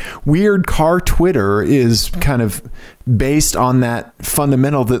that like weird car Twitter is kind of based on that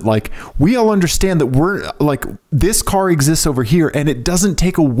fundamental that like we all understand that we're like, this car exists over here and it doesn't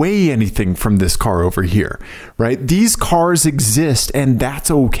take away anything from this car over here, right? These cars exist and that's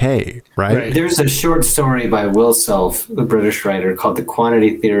okay, right? There's a short story by Will Self, the British writer, called The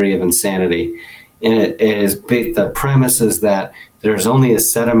Quantity Theory of Insanity. And it is the premise is that there's only a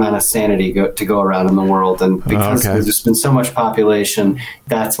set amount of sanity to go around in the world. And because there's been so much population,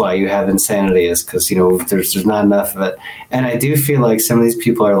 that's why you have insanity, is because, there's not enough of it. And I do feel like some of these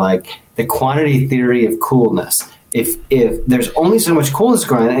people are like the quantity theory of coolness. If there's only so much coolness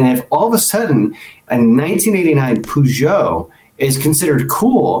going on, and if all of a sudden a 1989 Peugeot is considered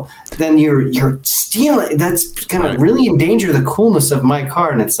cool, then you're stealing. That's going to really endanger the coolness of my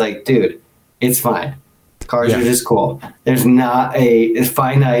car. And it's like, dude, it's fine. Cars are just cool. There's not a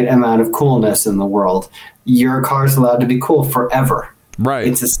finite amount of coolness in the world. Your car's allowed to be cool forever. Right.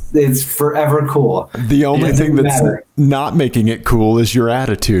 It's forever cool. The only thing that's not making it cool is your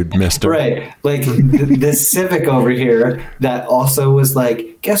attitude, mister. Right. Like this Civic over here that also was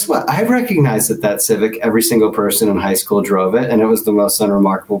like, guess what? I recognize that Civic, every single person in high school drove it, and it was the most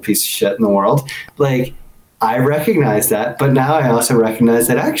unremarkable piece of shit in the world. Like, I recognize that, but now I also recognize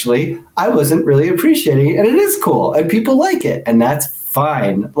that actually I wasn't really appreciating it, and it is cool, and people like it, and that's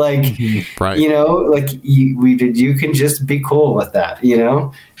fine. Like, right. You can just be cool with that,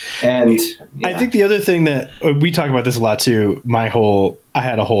 And I think the other thing that we talk about this a lot too. I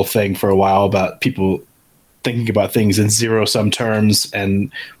had a whole thing for a while about people thinking about things in zero-sum terms,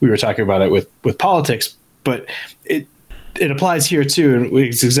 and we were talking about it with politics, but it applies here too, and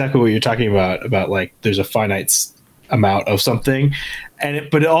it's exactly what you're talking about like there's a finite amount of something,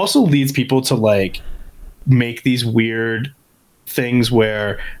 but it also leads people to like make these weird things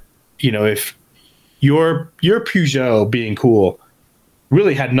where, if your Peugeot being cool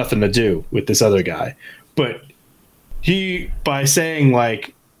really had nothing to do with this other guy, but by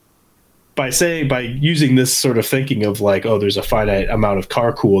using this sort of thinking of like, oh, there's a finite amount of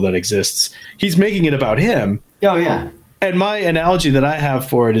car cool that exists, he's making it about him. Oh yeah. And my analogy that I have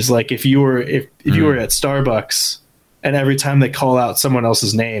for it is like if you were at Starbucks and every time they call out someone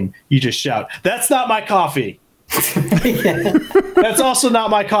else's name, you just shout, "That's not my coffee." That's also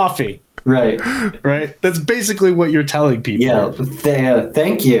not my coffee. Right. Right. That's basically what you're telling people. Yeah.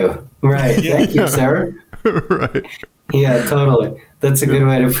 Thank you. Right. Thank you, sir. Right. Yeah, totally. That's a good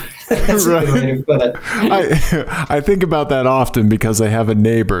way to put it. I think about that often because I have a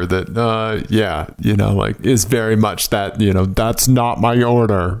neighbor that, is very much that, that's not my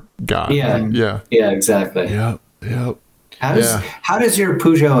order guy. Yeah. Yeah. Yeah, exactly. Yep. How does your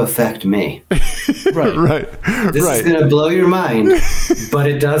Peugeot affect me? Right. This is going to blow your mind, but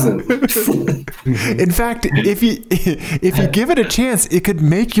it doesn't. In fact, if you give it a chance, it could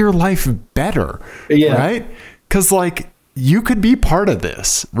make your life better. Yeah. Right? Because like you could be part of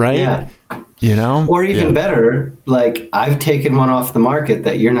this, right? Yeah. Or even better, like I've taken one off the market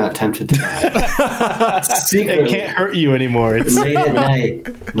that you're not tempted to buy. It can't hurt you anymore. It's late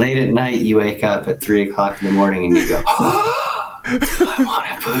at night, you wake up at 3:00 in the morning and you go, I want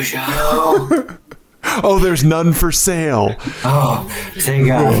a Peugeot. Oh, there's none for sale. Oh, thank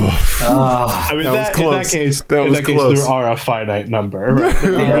God. Oh. I mean, that was close. In that case, there are a finite number. Right?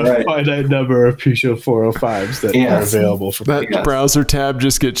 There are a finite number of Peugeot 405s that are available for that browser tab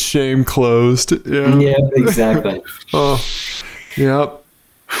just gets shame closed. Yeah, exactly. Oh, yep.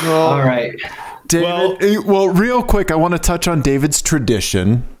 Well, all right. David, well, real quick, I want to touch on David's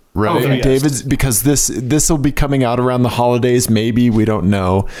tradition. Right. Okay, yes. David's, because this will be coming out around the holidays, maybe, we don't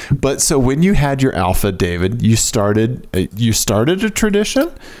know. But so when you had your Alpha, David, you started a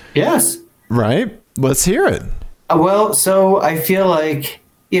tradition? Yes. Right? Let's hear it. Well, so I feel like,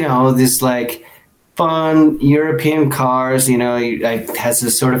 this like fun European cars, it has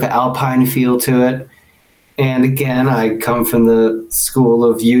this sort of alpine feel to it. And again, I come from the school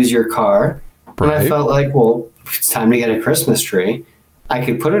of use your car. Right. And I felt like, well, it's time to get a Christmas tree. I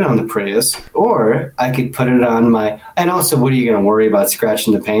could put it on the Prius, or I could put it on my. And also, what are you going to worry about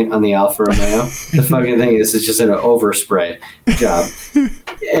scratching the paint on the Alfa Romeo? The fucking thing is, it's just an overspray job.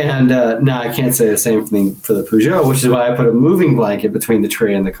 And no, I can't say the same thing for the Peugeot, which is why I put a moving blanket between the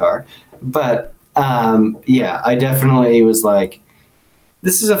tree and the car. But yeah, I definitely was like,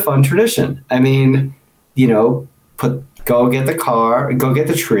 this is a fun tradition. I mean, you know, go get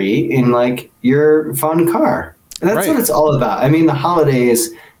the tree in like your fun car. And that's what it's all about. I mean, the holidays,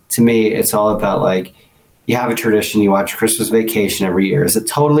 to me, it's all about like, you have a tradition, you watch Christmas Vacation every year. Is it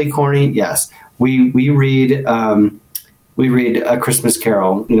totally corny? Yes. We read A Christmas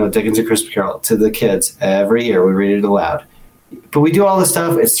Carol, you know, Dickens' A Christmas Carol to the kids every year. We read it aloud. But we do all this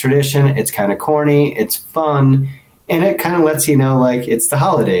stuff. It's tradition. It's kind of corny. It's fun. And it kind of lets you know, like, it's the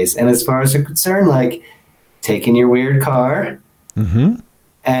holidays. And as far as I'm concerned, like, taking your weird car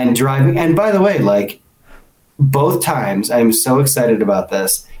and driving. And by the way, like, both times I'm so excited about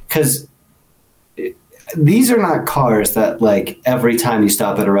this because these are not cars that, like, every time you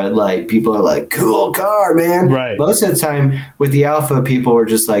stop at a red light, people are like, cool car, man. Right. Most of the time with the Alfa, people were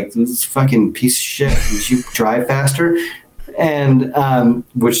just like, this fucking piece of shit. Did you drive faster? And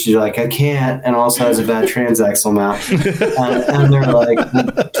which you're like, I can't, and also has a bad transaxle mount. And they're like,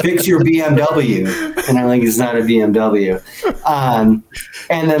 fix your BMW. And I'm like, it's not a BMW. And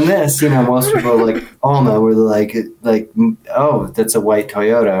then this, you know, most people are like, oh no, we're like, oh, that's a white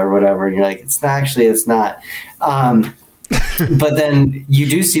Toyota or whatever. And you're like, it's not. But then you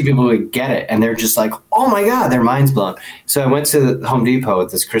do see people who get it, and they're just like, oh my God, their mind's blown. So I went to the Home Depot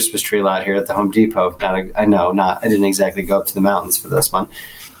with this Christmas tree lot here at the Home Depot. I didn't exactly go up to the mountains for this one.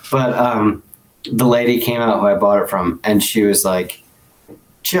 But the lady came out who I bought it from, and she was like,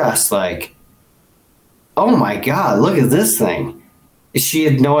 just like, oh my God, look at this thing. She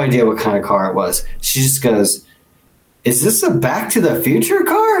had no idea what kind of car it was. She just goes, is this a Back to the Future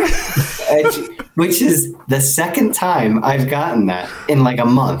car? Which is the second time I've gotten that in like a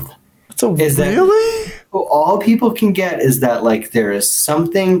month. Really? All people can get is that, like, there is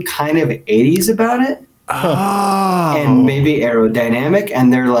something kind of 80s about it. Oh. And maybe aerodynamic,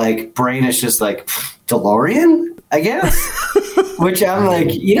 and their like brain is just like, DeLorean, I guess. Which I'm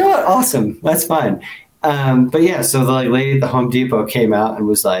like, you know what? Awesome. That's fine. But yeah, so the like lady at the Home Depot came out and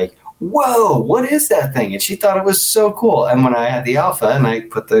was like, whoa, what is that thing? And she thought it was so cool. And when I had the Alfa and I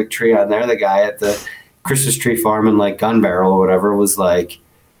put the tree on there, the guy at the Christmas tree farm in like Gun Barrel or whatever was like,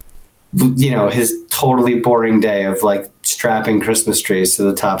 you know, his totally boring day of like strapping Christmas trees to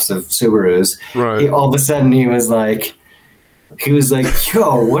the tops of Subarus. Right. All of a sudden he was like,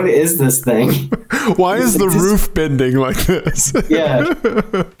 yo, what is this thing? Why is the roof bending like this? Yeah.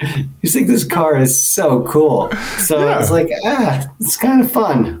 He's like, this car is so cool. So I was like, it's kind of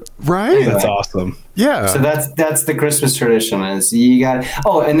fun. Right? Anyway. That's awesome. Yeah. So that's the Christmas tradition is you got.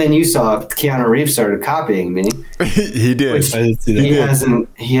 Oh, and then you saw Keanu Reeves started copying me. He did. Which I didn't see that.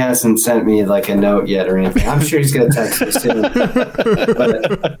 He hasn't sent me like a note yet or anything. I'm sure he's gonna text me soon.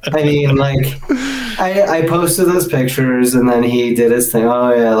 But I mean, like, I posted those pictures and then he did his thing.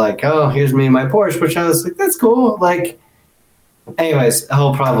 Oh yeah, like, oh, here's me in my Porsche, which I was like, that's cool. Like, anyways,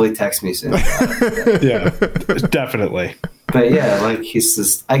 he'll probably text me soon. Yeah, definitely. But yeah, like he's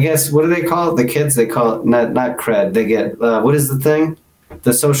just, I guess, what do they call it? The kids, they call it not cred. They get, what is the thing?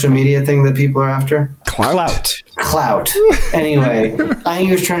 The social media thing that people are after? Clout. Anyway, I think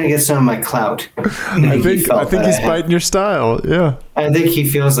he was trying to get some of my clout. I think he's biting your style. Yeah. I think he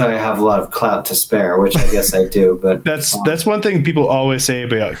feels that I have a lot of clout to spare, which I guess I do. But that's one thing people always say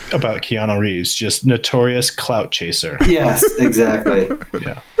about Keanu Reeves, just notorious clout chaser. Yes, exactly.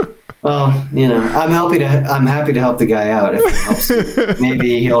 Yeah. Well, you know, I'm happy to help the guy out if it helps him.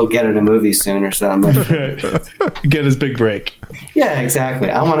 Maybe he'll get in a movie soon or something. Get his big break. Yeah, exactly.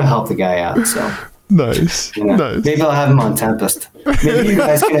 I want to help the guy out, so. Nice. You know, Nice. maybe I'll have him on Tempest. Maybe you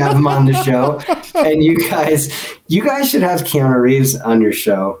guys can have him on the show, and you guys should have Keanu Reeves on your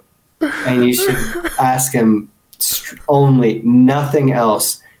show, and you should ask him only nothing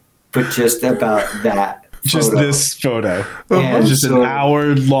else, but just about that. Just this photo. And just so, an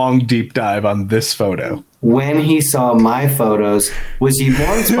hour-long deep dive on this photo. When he saw my photos, was he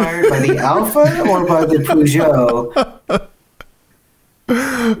more inspired by the Alfa or by the Peugeot?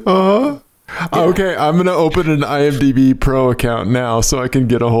 Okay, I'm going to open an IMDb Pro account now so I can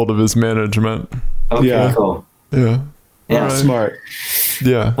get a hold of his management. Okay, Yeah. cool. Yeah. Yeah, Right. Smart.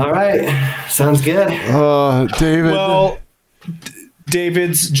 Yeah. All right, sounds good. David. Well,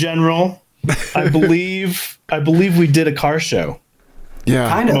 David's General, I believe we did a car show. Yeah.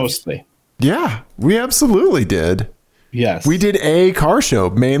 Kind of. Mostly. Yeah, we absolutely did. Yes. We did a car show.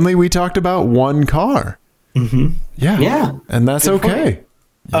 Mainly we talked about one car. Mm-hmm. Yeah. And that's Good okay.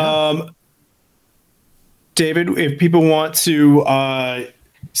 David, if people want to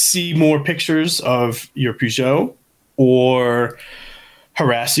see more pictures of your Peugeot or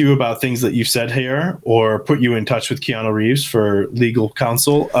harass you about things that you've said here or put you in touch with Keanu Reeves for legal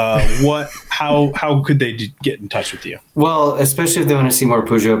counsel, how could they get in touch with you? Well, especially if they want to see more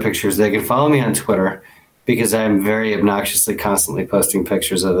Peugeot pictures, they can follow me on Twitter because I'm very obnoxiously constantly posting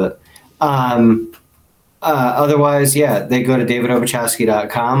pictures of it. Otherwise, they go to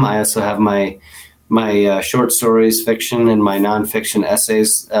davidobuchowski.com. I also have my short stories, fiction, and my nonfiction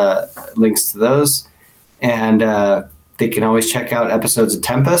essays, links to those. And they can always check out episodes of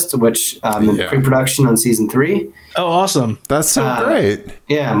Tempest, which I'm in pre-production on season 3. Oh, awesome. That's so great.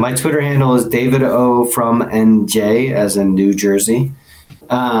 Yeah, my Twitter handle is David O from NJ, as in New Jersey.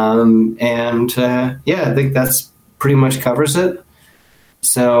 I think that's pretty much covers it.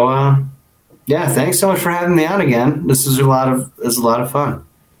 So, thanks so much for having me on again. This is a lot of fun.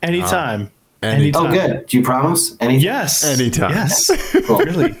 Anytime. Oh, good. Do you promise? Anything? Yes. Anytime. Yes. Cool.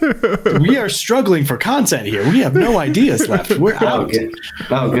 Really. We are struggling for content here. We have no ideas left. We're out.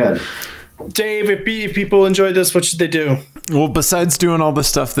 Oh, good. Dave, if people enjoyed this, what should they do? Well, besides doing all the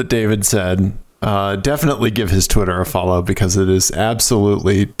stuff that David said, definitely give his Twitter a follow because it is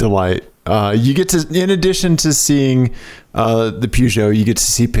absolutely delight. You get to, in addition to seeing the Peugeot, you get to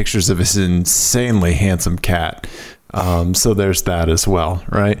see pictures of his insanely handsome cat. So there's that as well,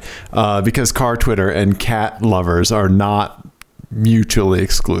 right? Because car Twitter and cat lovers are not mutually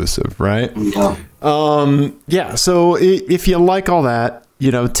exclusive, right? No. So if you like all that,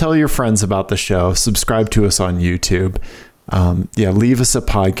 tell your friends about the show, subscribe to us on YouTube. Leave us a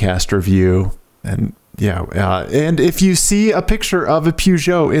podcast review. And and if you see a picture of a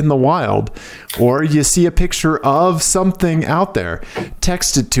Peugeot in the wild, or you see a picture of something out there,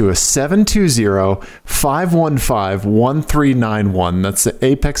 text it to us, 720-515-1391. That's the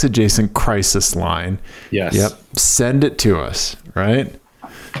Apex Adjacent Crisis line. Yes. Yep. Send it to us, right?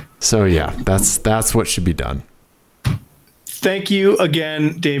 So that's what should be done. Thank you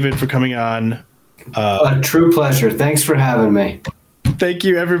again, David, for coming on. A true pleasure. Thanks for having me. Thank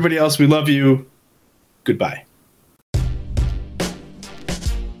you, everybody else. We love you. Goodbye.